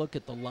quick look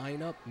at the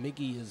lineup.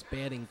 Miggy is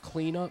batting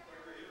cleanup.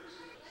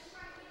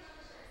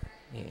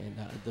 And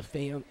the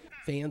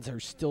fans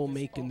are still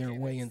making their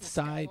way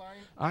inside.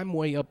 I'm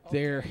way up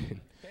there,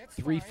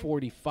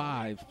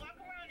 345,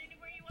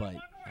 but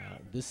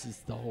this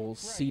is the whole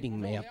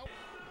seating map.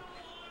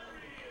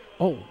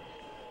 Oh.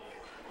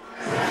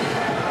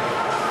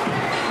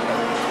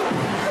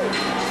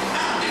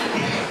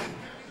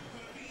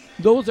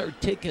 Those are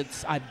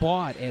tickets I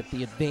bought at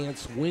the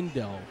advance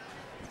window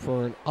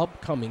for an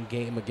upcoming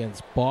game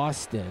against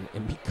Boston,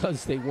 and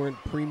because they weren't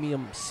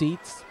premium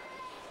seats,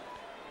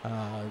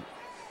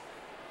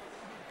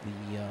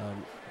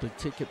 the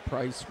ticket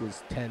price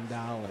was $10.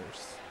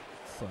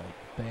 So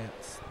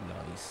that's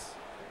nice.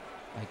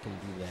 I can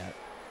do that.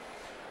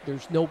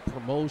 There's no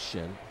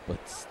promotion,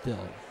 but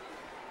still,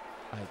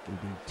 I can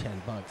do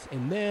 $10.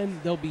 And then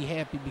they'll be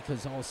happy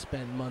because I'll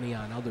spend money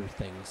on other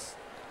things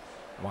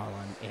while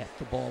I'm at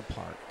the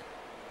ballpark.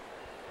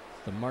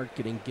 The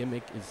marketing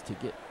gimmick is to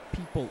get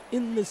people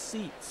in the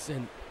seats.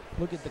 And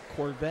look at the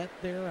Corvette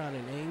there on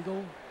an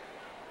angle.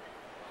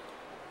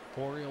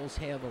 Orioles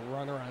have a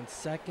runner on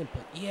second,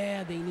 but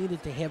yeah, they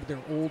needed to have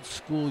their old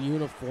school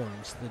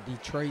uniforms, the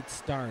Detroit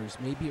Stars.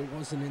 Maybe it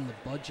wasn't in the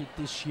budget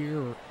this year,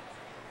 or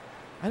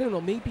I don't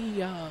know, maybe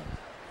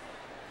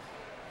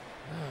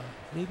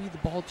the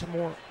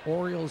Baltimore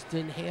Orioles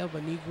didn't have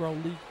a Negro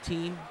League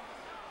team.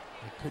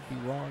 I could be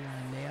wrong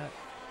on that.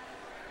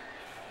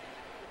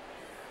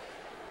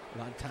 A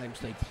lot of times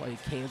they play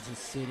Kansas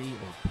City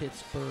or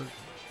Pittsburgh.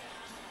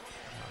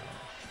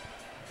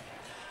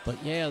 But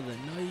yeah, the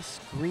nice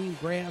green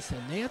grass,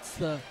 and that's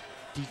the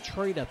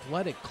Detroit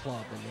Athletic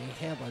Club, and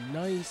they have a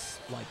nice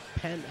like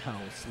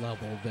penthouse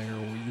level there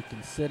where you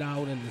can sit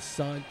out in the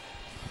sun,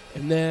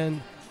 and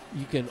then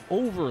you can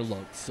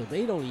overlook, so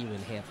they don't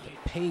even have to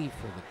pay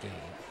for the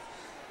game.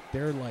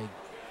 They're like,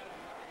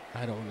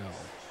 I don't know,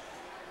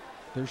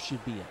 there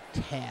should be a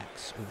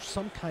tax or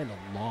some kind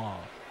of law.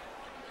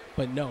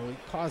 But no, it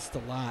costs a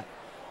lot.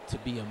 to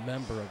be a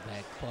member of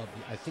that club.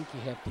 I think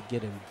you have to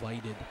get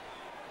invited.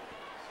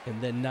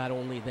 And then not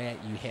only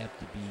that, you have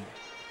to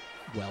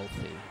be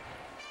wealthy.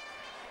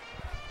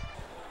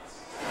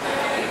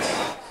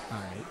 All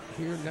right,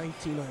 here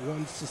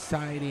 1901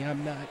 Society.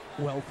 I'm not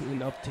wealthy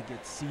enough to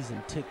get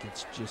season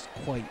tickets just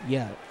quite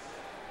yet.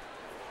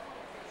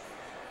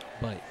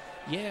 But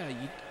yeah,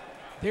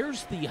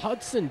 there's the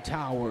Hudson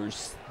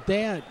Towers.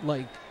 That,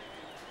 like,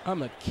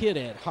 I'm a kid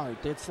at heart.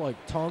 That's like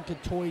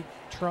Tonka toy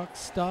truck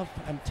stuff.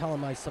 I'm telling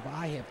myself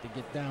I have to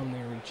get down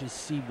there and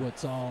just see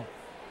what's all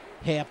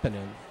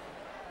happening.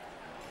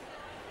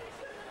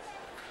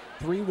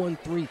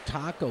 313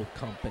 Taco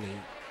Company,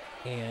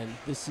 and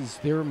this is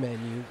their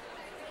menu.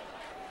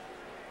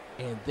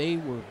 And they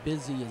were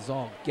busy as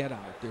all get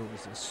out. There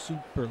was a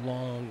super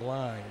long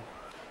line.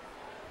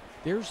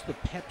 There's the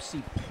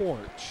Pepsi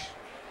Porch.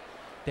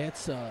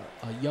 That's a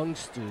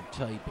youngster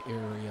type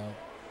area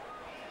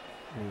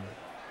where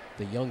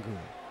the younger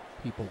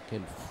people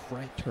can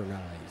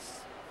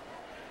fraternize.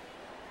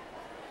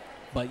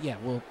 But yeah,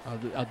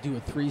 I'll do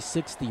a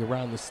 360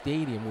 around the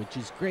stadium, which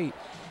is great.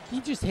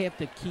 You just have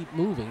to keep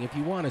moving. If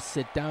you want to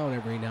sit down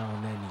every now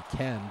and then, you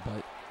can,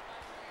 but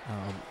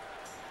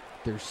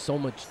there's so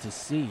much to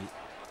see.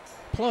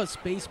 Plus,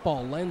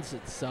 baseball lends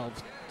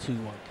itself to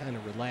kind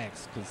of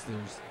relax because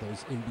there's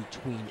those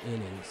in-between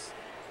innings.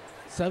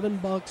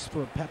 $7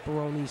 for a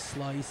pepperoni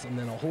slice, and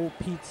then a whole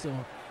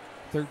pizza,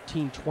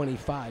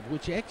 $13.25,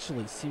 which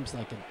actually seems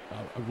like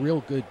a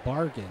real good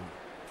bargain,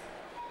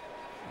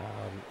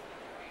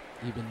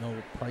 even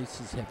though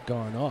prices have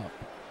gone up.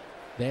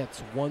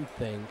 That's one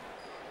thing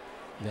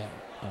that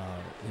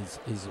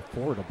is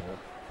affordable.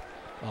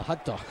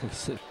 Hot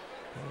dogs.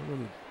 Let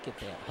me get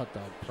that hot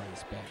dog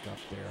price back up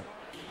there.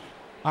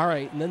 All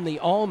right, and then the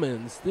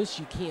almonds. This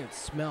you can't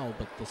smell,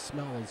 but the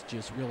smell is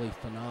just really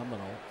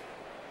phenomenal.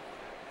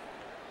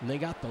 And they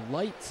got the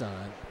lights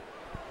on,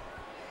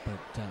 but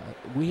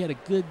we had a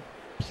good,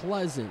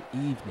 pleasant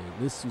evening.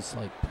 This was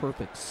like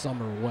perfect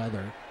summer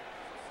weather.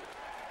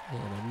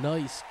 And a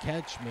nice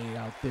catch made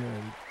out there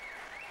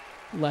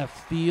in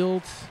left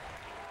field.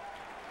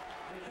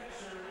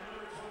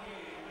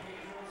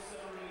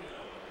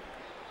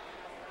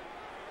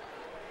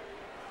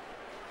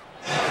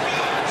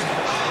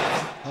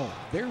 Oh,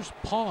 there's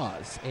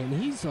Pause, and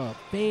he's a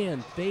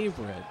fan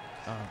favorite.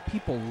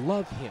 People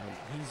love him.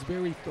 He's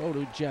very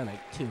photogenic,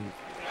 too.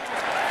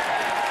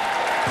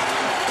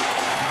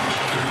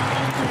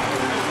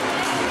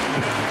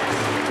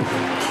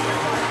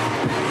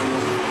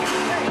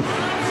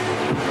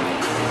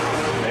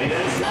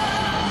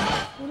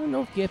 I don't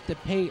know if you have to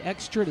pay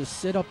extra to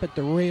sit up at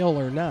the rail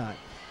or not.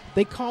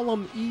 They call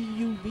them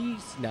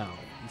EUVs now.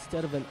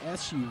 Instead of an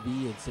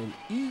SUV, it's an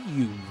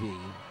EUV.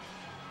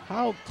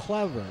 How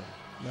clever.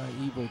 My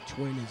evil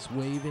twin is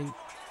waving.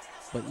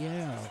 But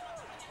yeah.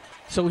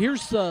 So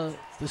here's the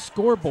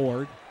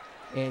scoreboard.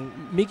 And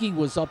Miggy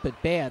was up at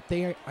bat.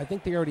 I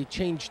think they already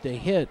changed the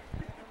hit.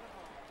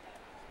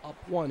 Up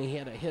one. He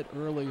had a hit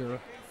earlier.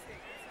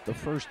 The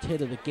first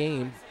hit of the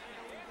game.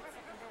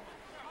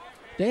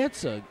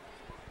 That's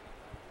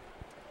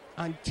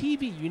on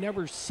TV, you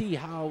never see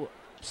how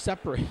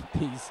separate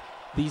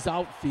these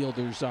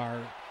outfielders are.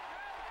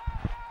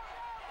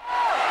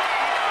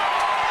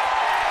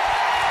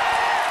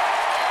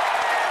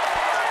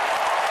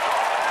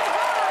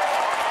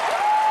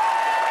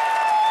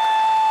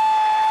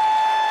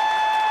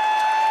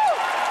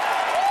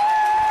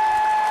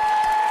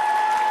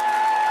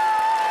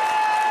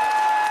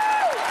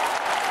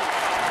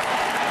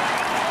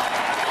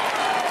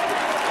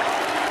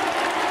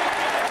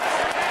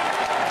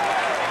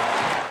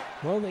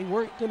 Well, they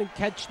weren't going to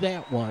catch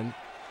that one.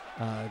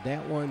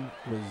 That one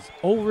was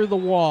over the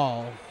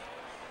wall.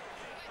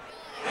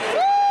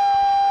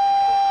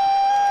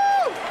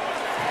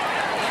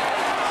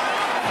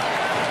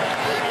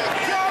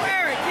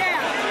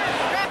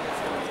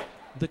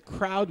 The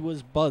crowd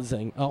was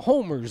buzzing.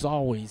 Homer's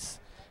always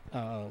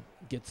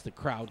gets the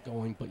crowd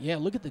going. But, yeah,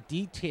 look at the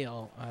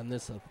detail on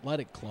this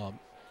athletic club.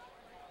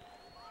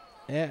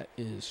 That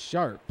is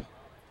sharp.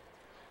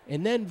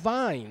 And then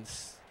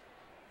vines.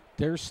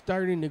 They're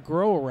starting to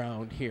grow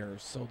around here.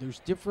 So there's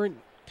different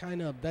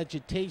kind of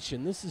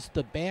vegetation. This is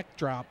the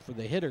backdrop for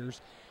the hitters.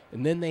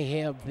 And then they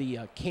have the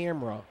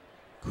camera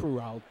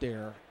crew out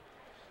there.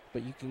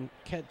 But you can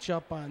catch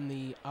up on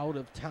the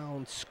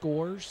out-of-town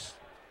scores.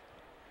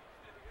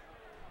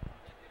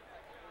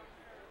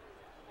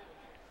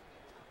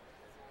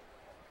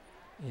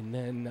 And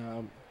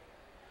then,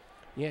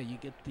 yeah, you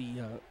get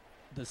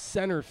the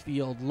center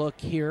field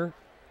look here.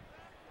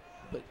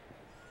 But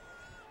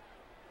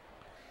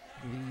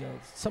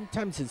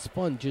sometimes it's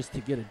fun just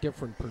to get a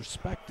different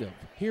perspective.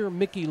 Here,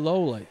 Mickey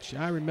Lolich.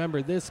 I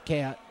remember this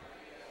cat.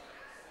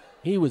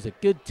 He was a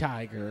good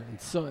Tiger. And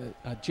so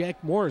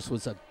Jack Morris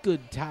was a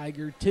good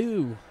Tiger,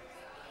 too.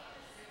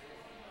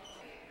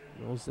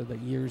 Those are the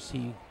years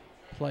he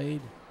played.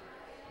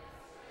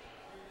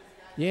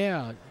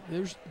 Yeah,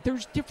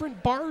 there's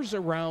different bars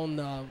around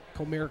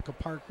Comerica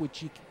Park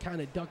which you can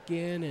kind of duck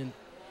in and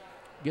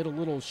get a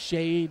little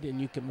shade, and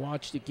you can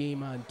watch the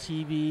game on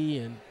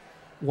TV and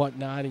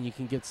whatnot, and you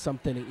can get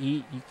something to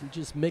eat. You can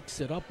just mix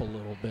it up a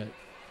little bit.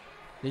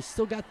 They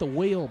still got the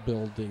Whale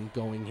building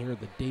going here,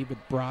 the David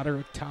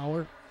Broderick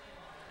Tower.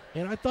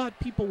 And I thought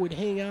people would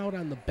hang out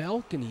on the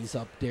balconies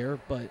up there,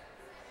 but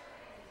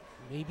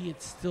maybe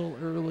it's still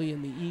early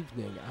in the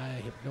evening. I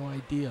have no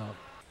idea.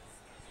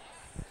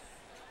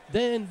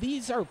 Then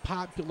these are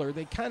popular.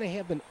 They kind of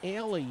have an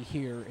alley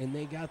here, and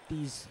they got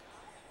these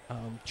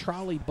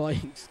trolley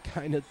bikes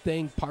kind of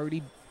thing,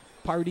 party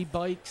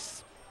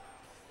bikes.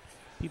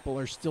 People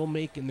are still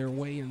making their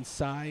way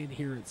inside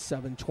here at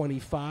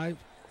 7:25.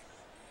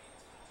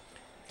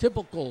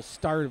 Typical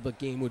start of a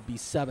game would be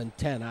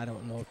 7:10. I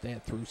don't know if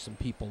that threw some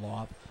people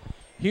off.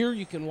 Here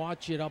you can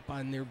watch it up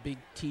on their big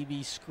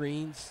TV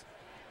screens.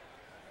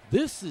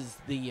 This is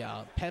the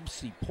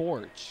Pepsi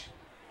porch.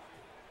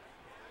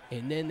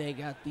 And then they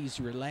got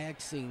these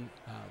relaxing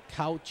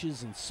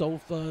couches and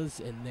sofas,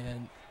 and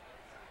then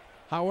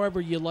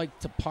however you like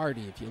to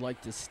party. If you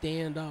like to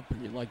stand up or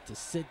you like to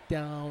sit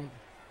down.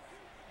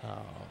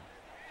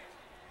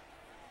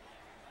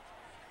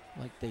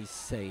 Like they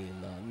say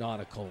in the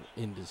nautical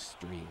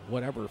industry,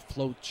 whatever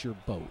floats your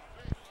boat.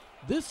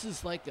 This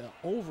is like an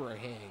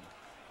overhang.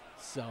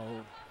 So,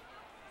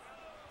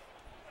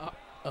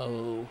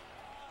 uh-oh.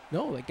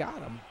 No, they got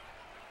him.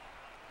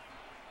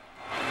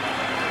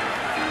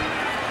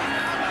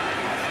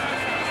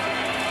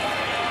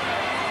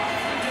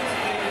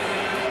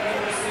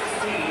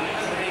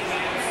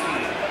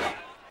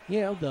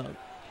 Yeah, the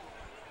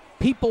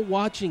people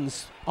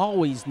watching's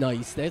always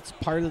nice. That's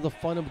part of the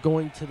fun of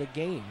going to the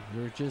game.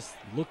 You're just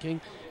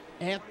looking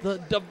at the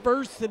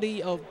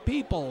diversity of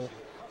people.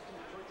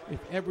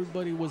 If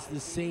everybody was the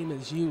same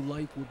as you,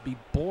 life would be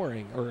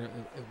boring. Or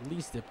at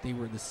least if they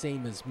were the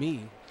same as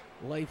me,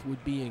 life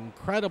would be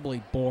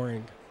incredibly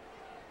boring.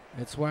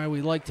 That's why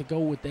we like to go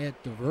with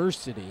that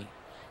diversity.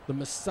 The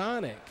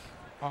Masonic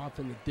off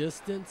in the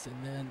distance,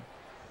 and then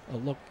a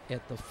look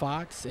at the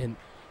Fox. And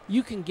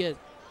you can get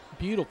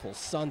beautiful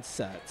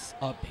sunsets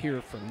up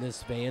here from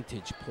this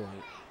vantage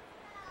point,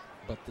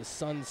 but the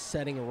sun's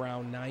setting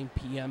around 9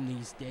 p.m.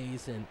 these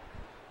days, and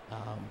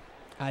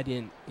I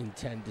didn't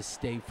intend to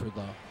stay for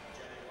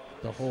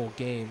the whole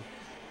game.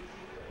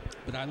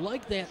 But I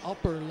like that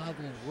upper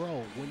level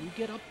row. When you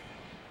get up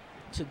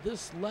to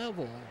this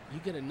level, you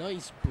get a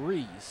nice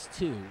breeze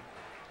too,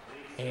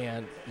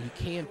 and you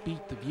can't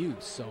beat the view.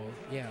 So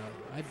yeah,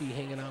 I'd be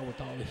hanging out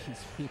with all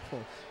these people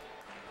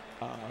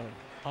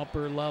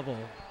upper level.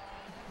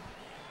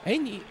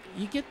 And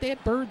you get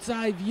that bird's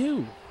eye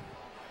view.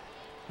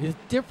 It's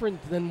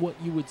different than what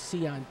you would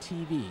see on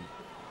TV.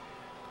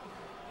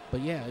 But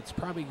yeah, it's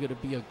probably going to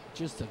be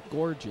just a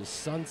gorgeous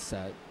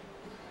sunset.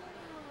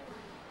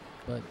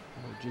 But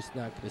we're just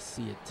not going to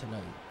see it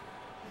tonight.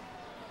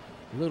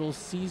 Little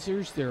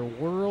Caesars, their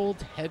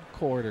world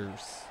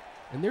headquarters.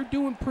 And they're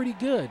doing pretty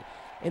good.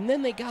 And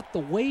then they got the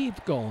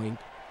wave going.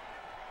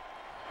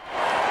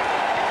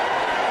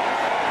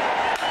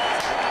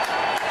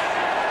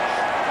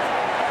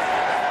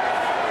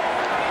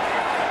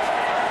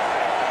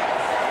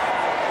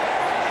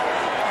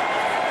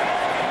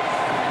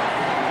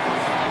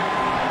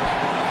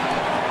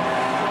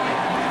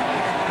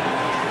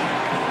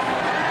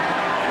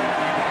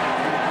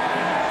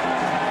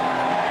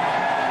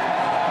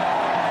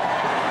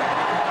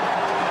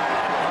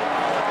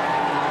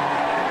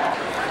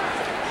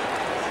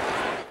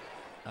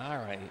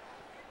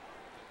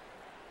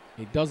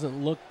 It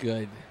doesn't look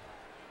good.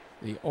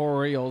 The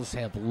Orioles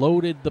have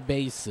loaded the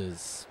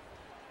bases.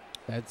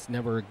 That's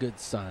never a good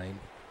sign.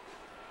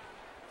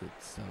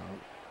 It's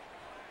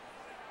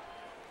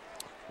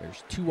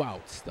there's 2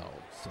 outs though,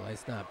 so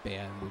that's not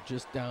bad. We're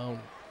just down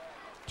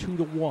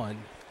 2-1.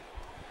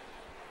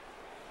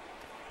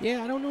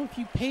 Yeah, I don't know if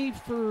you pay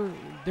for.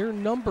 They're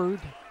numbered.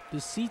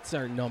 The seats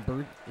are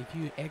numbered. If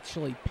you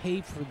actually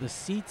pay for the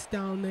seats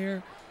down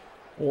there,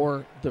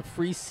 or the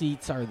free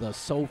seats are the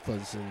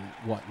sofas and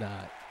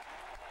whatnot.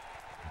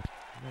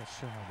 I'm not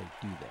sure how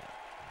they do that.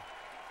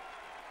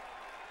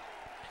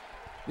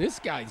 This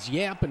guy's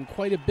yapping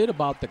quite a bit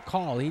about the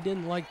call. He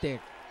didn't like that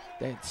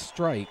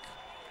strike.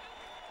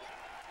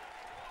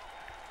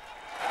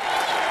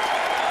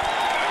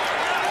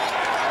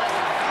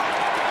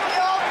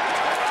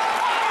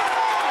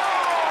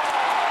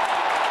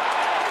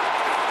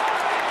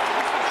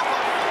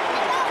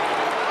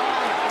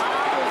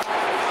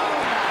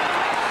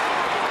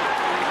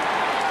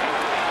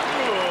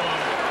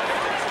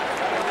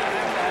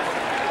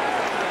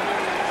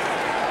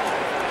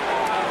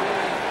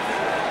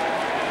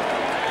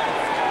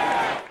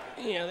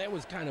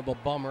 Kind of a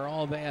bummer,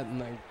 all that, and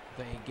they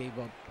gave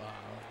up.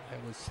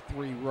 That was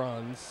 3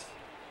 runs,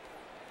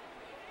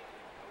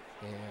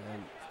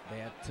 and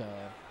that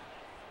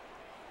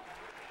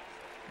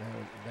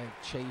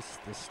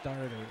chased the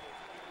starter.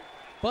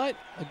 But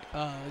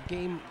a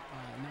game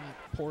not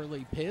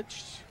poorly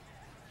pitched,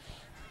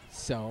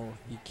 so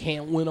you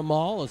can't win them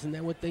all. Isn't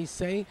that what they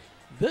say?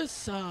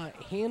 This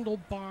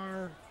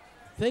handlebar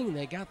thing.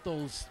 They got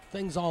those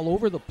things all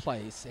over the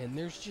place, and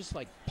there's just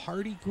like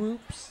party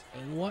groups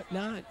and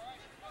whatnot.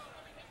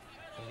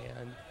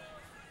 And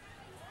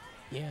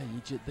yeah,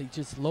 they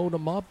just load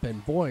them up,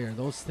 and boy, are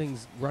those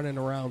things running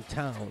around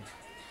town.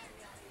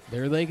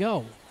 There they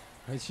go.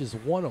 That's just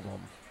one of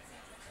them.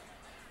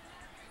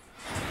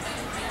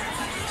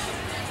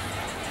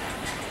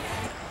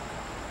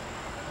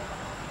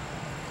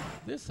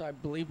 This, I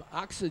believe,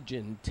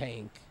 oxygen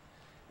tank,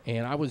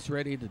 and I was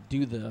ready to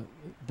do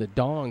the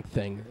dong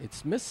thing.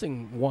 It's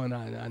missing one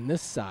on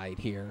this side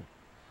here,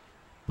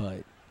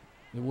 but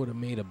it would have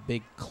made a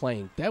big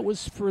clank. That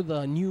was for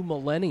the new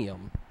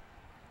millennium.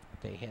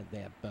 They had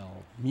that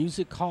bell.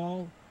 Music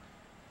Hall,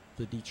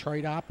 the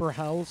Detroit Opera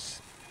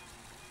House,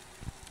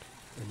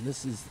 and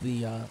this is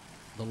the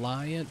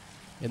Lion.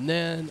 And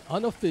then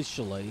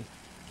unofficially,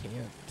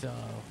 can't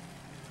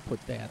put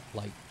that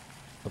like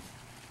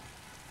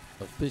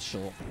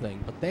official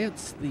thing, but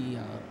that's the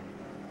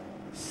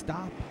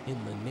Stop in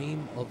the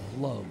Name of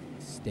Love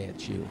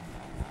statue.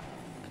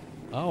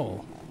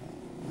 Oh.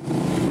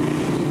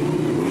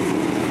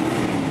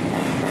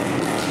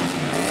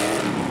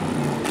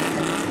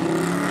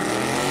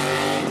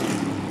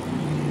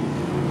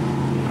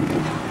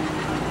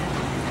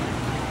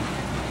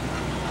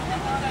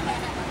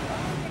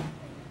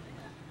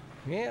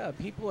 Yeah,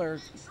 people are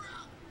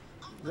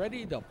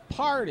ready to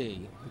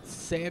party. It's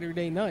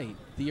Saturday night.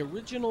 The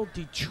original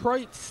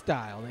Detroit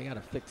style. They got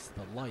to fix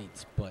the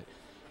lights, but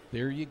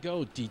there you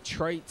go,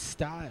 Detroit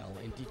style.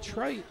 And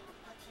Detroit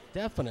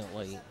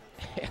definitely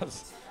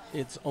has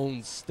its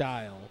own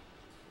style.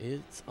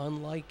 It's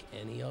unlike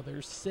any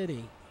other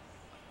city.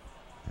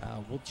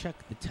 We'll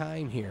check the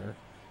time here.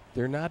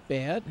 They're not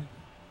bad.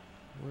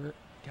 We're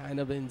kind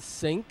of in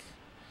sync.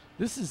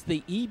 This is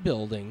the E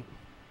building.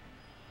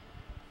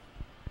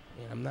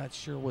 And I'm not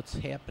sure what's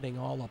happening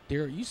all up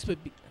there. It used to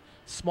be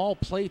small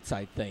plates,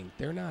 I think.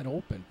 They're not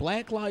open.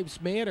 Black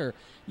Lives Matter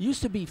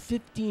used to be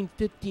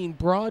 1515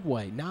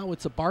 Broadway. Now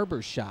it's a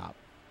barber shop.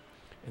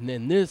 And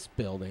then this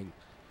building,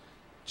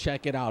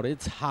 check it out.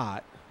 It's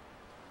hot.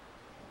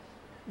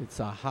 It's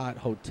a hot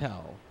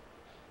hotel.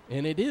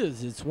 And it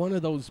is. It's one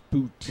of those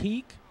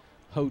boutique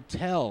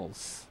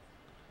hotels.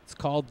 It's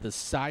called the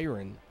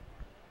Siren.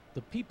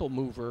 The People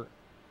Mover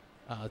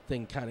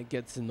thing kind of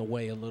gets in the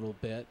way a little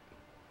bit.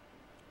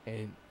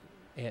 And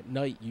at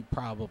night you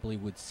probably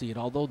would see it,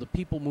 although the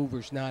People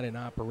Mover's not in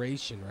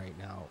operation right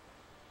now.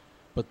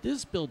 But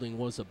this building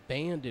was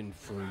abandoned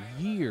for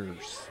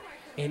years.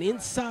 And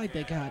inside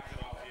they got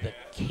the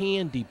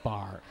candy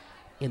bar.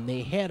 And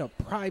they had a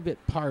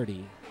private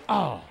party.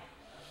 Oh,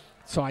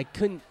 so I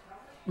couldn't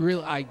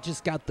really, I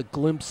just got the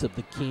glimpse of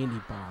the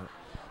candy bar.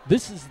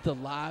 This is the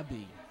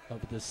lobby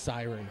of the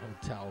Siren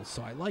Hotel,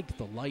 so I like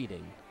the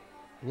lighting.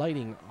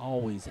 Lighting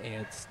always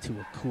adds to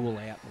a cool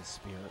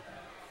atmosphere.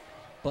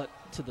 But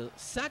to the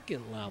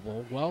second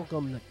level,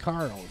 welcome to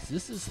Carl's.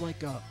 This is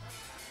like a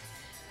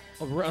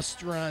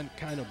restaurant,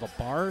 kind of a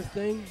bar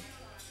thing.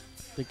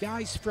 The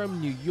guys from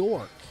New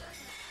York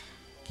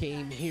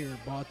came here,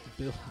 bought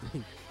the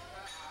building,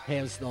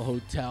 has the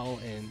hotel,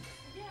 and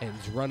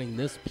is running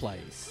this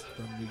place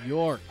from New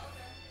York.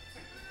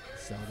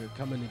 So they're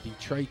coming to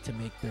Detroit to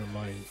make their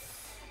money.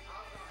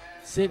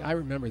 Sid, I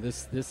remember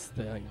this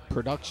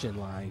production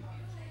line.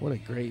 What a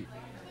great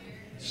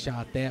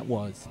shot that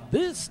was.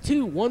 This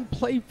too, one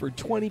plate for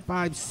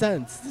 25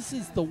 cents. This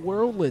is the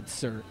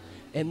Wurlitzer,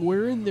 and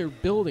we're in their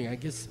building. I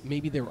guess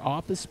maybe their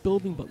office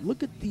building, but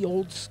look at the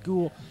old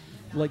school,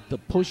 like the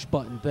push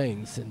button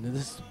things, and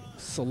this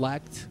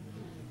select,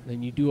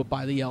 then you do it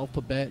by the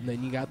alphabet, and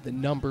then you got the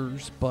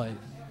numbers, but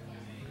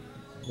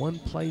one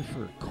play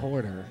for a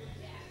quarter.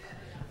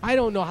 I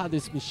don't know how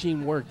this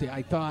machine worked.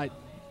 I thought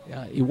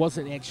it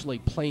wasn't actually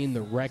playing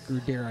the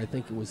record there. I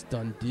think it was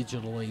done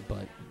digitally,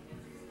 but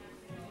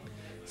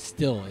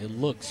still, it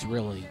looks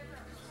really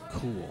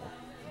cool.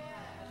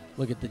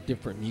 Look at the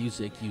different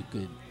music you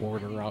could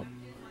order up.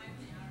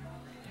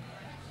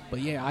 But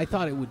yeah, I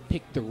thought it would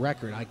pick the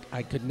record.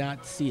 I could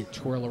not see it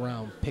twirl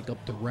around, pick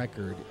up the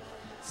record.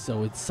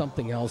 So it's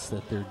something else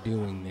that they're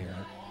doing there.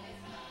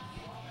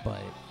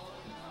 But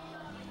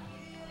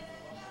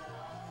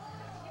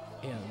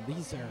yeah,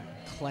 these are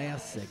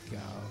classic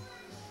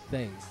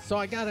things. So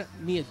I got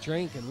me a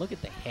drink, and look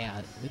at the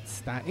hat.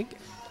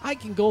 I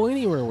can go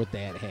anywhere with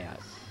that hat.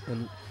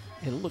 And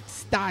it looks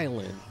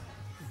styling,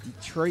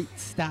 Detroit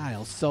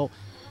style. So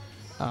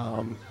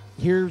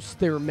here's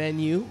their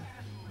menu: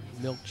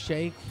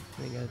 milkshake.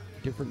 They got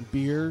different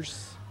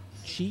beers,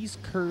 cheese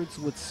curds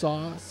with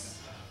sauce.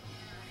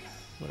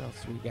 What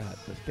else we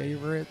got? The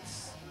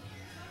favorites.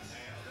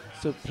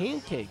 So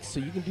pancakes. So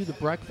you can do the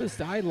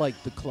breakfast. I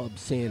like the club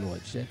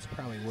sandwich. That's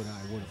probably what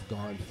I would have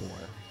gone for.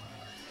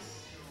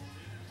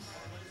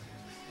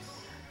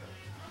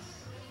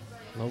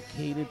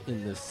 Located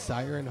in the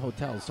Siren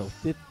Hotel, so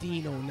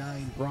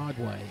 1509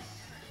 Broadway.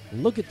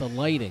 Look at the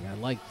lighting. I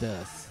like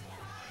this.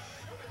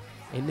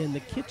 And then the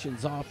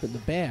kitchen's off in the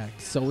back,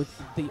 so it's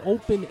the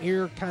open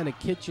air kind of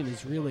kitchen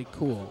is really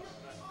cool.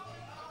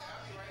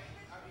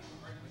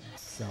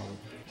 So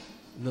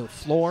the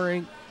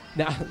flooring,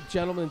 Now, the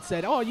gentleman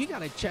said, "Oh, you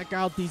got to check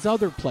out these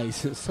other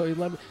places." So he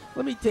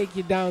let me take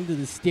you down to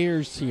the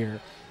stairs here.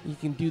 You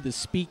can do the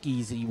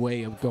speakeasy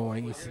way of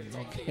going. He said,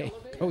 "Okay,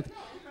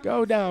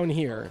 go down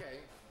here." Okay.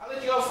 I'll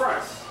let you go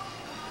first.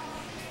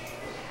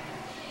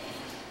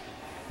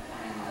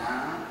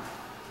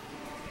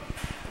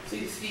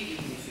 See the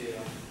speakeasy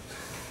feel.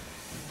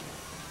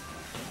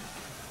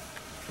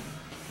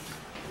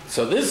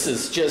 So this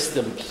is just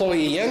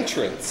employee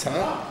entrance,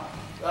 huh?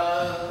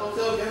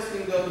 Hotel guests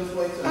can go this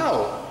way too.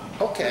 Oh,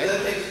 okay.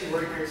 That takes you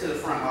right here to the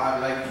front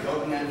lobby, like you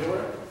open that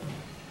door.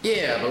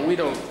 Yeah, but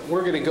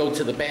we're going to go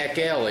to the back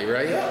alley,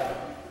 right? Yeah.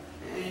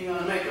 And you're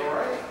gonna make it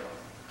right.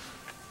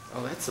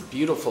 Oh, that's a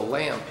beautiful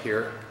lamp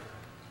here.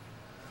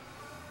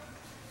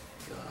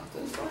 Go out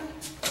this way.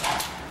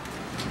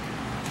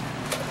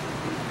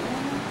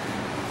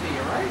 See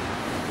it, right?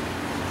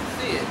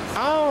 See it.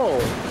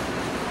 Oh,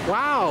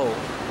 wow.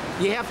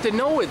 You have to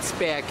know it's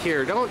back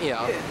here, don't you?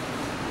 Yeah.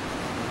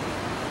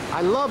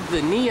 I love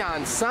the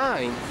neon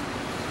sign.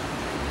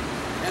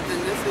 And then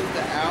this is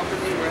the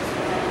Albany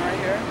restaurant right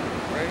here.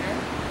 Right here.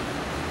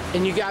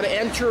 And you got to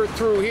enter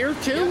through here,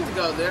 too? You have to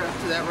go there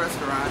to that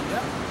restaurant.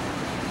 Yep.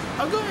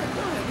 Oh, go ahead.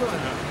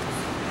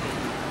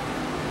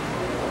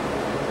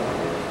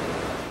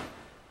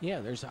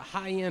 Yeah, there's a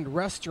high-end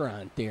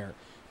restaurant there.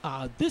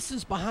 This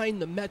is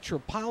behind the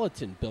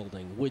Metropolitan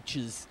Building, which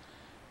is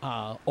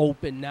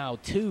open now,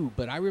 too.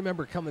 But I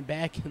remember coming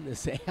back in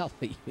this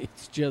alley.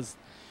 It's just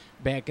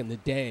back in the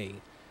day.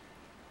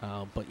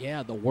 But,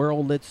 yeah, the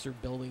Wurlitzer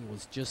Building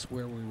was just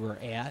where we were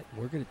at.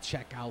 We're going to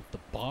check out the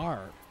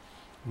bar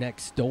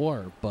next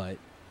door. But,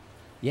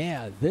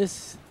 yeah,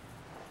 this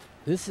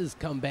has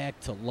come back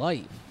to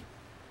life.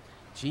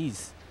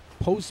 Geez,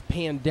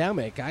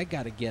 post-pandemic, I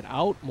got to get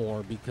out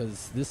more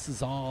because this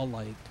is all,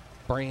 like,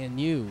 brand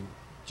new,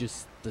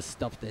 just the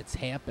stuff that's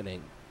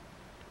happening.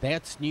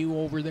 That's new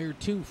over there,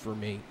 too, for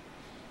me.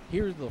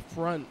 Here's the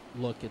front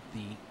look at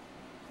the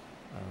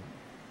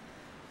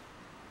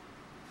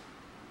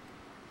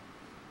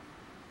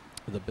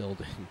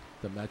building,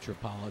 the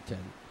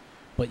Metropolitan.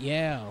 But,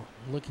 yeah,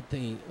 look at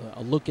the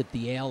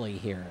alley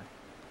here.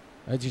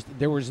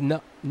 There was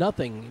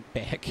nothing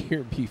back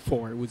here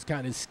before. It was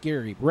kind of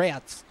scary.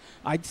 Rats.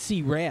 I'd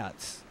see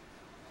rats.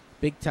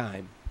 Big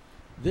time.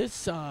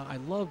 This, I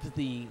love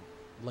the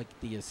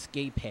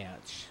escape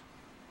hatch.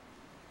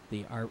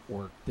 The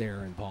artwork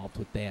there involved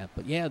with that.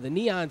 But, yeah, the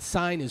neon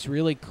sign is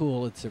really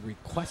cool. It's a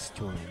request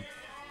room.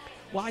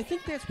 Well, I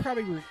think that's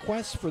probably a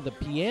request for the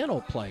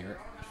piano player.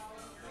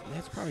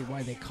 That's probably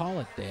why they call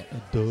it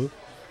that. Duh.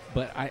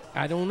 But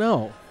I don't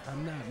know.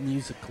 I'm not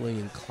musically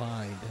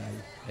inclined.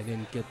 I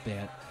didn't get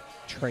that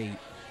trait.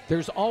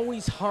 There's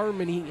always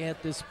harmony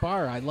at this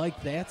bar. I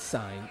like that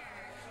sign.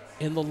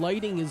 And the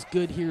lighting is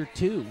good here,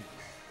 too.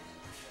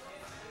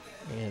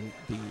 And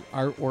the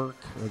artwork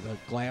or the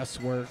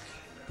glasswork,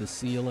 the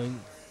ceiling.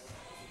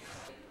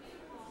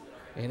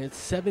 And it's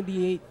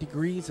 78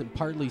 degrees and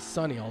partly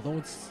sunny, although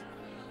it's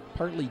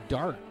partly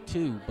dark,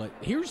 too. But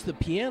here's the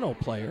piano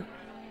player.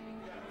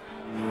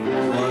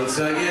 Once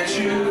I get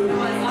you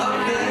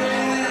up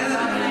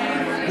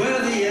there,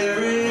 where the air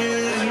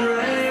is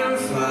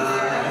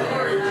rarefied,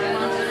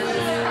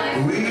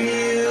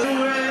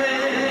 we'll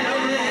rain.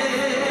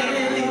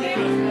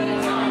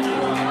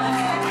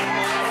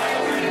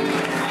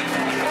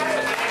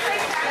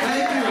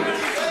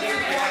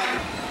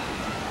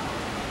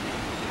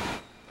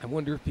 I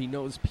wonder if he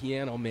knows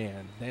Piano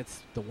Man.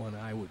 That's the one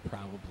I would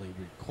probably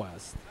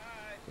request.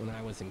 When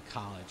I was in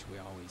college, we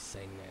always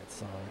sang that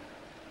song.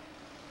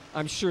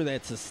 I'm sure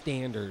that's a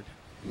standard.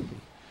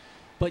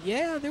 But,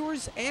 yeah, there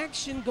was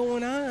action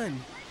going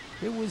on.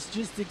 It was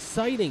just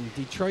exciting.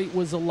 Detroit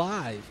was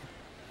alive.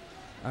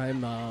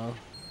 I'm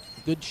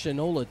good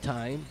Shinola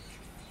time.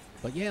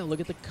 But, yeah,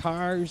 look at the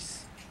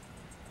cars.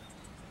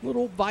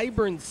 Little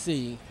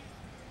vibrancy.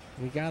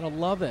 We got to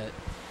love it.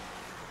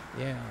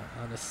 Yeah,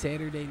 on a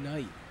Saturday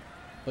night.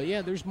 But,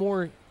 yeah, there's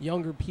more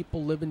younger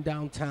people living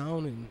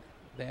downtown, and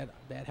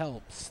that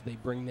helps. They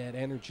bring that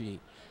energy.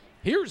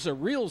 Here's a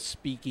real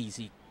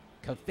speakeasy.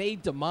 Cafe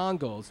de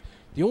Mongos.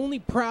 The only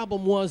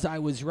problem was I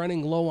was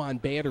running low on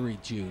battery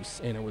juice,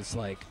 and it was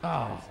like,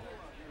 oh,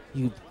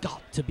 you've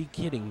got to be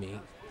kidding me.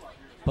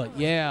 But,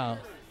 yeah,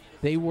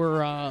 they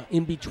were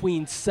in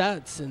between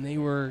sets, and they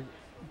were,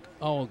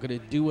 going to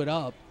do it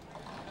up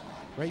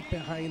right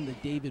behind the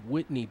David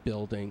Whitney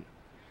building.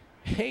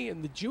 Hey,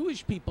 and the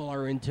Jewish people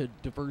are into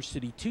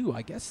diversity, too.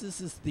 I guess this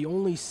is the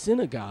only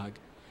synagogue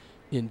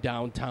in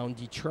downtown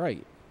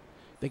Detroit.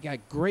 They got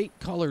great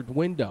colored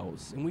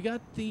windows. And we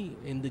got the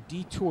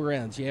detour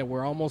ends. Yeah,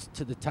 we're almost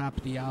to the top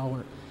of the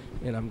hour,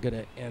 and I'm going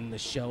to end the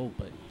show.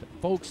 But,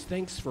 folks,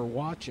 thanks for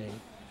watching.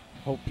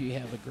 Hope you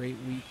have a great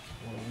week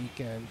or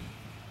weekend,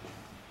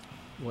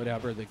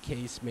 whatever the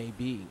case may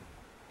be.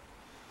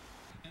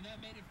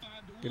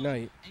 Good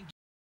night.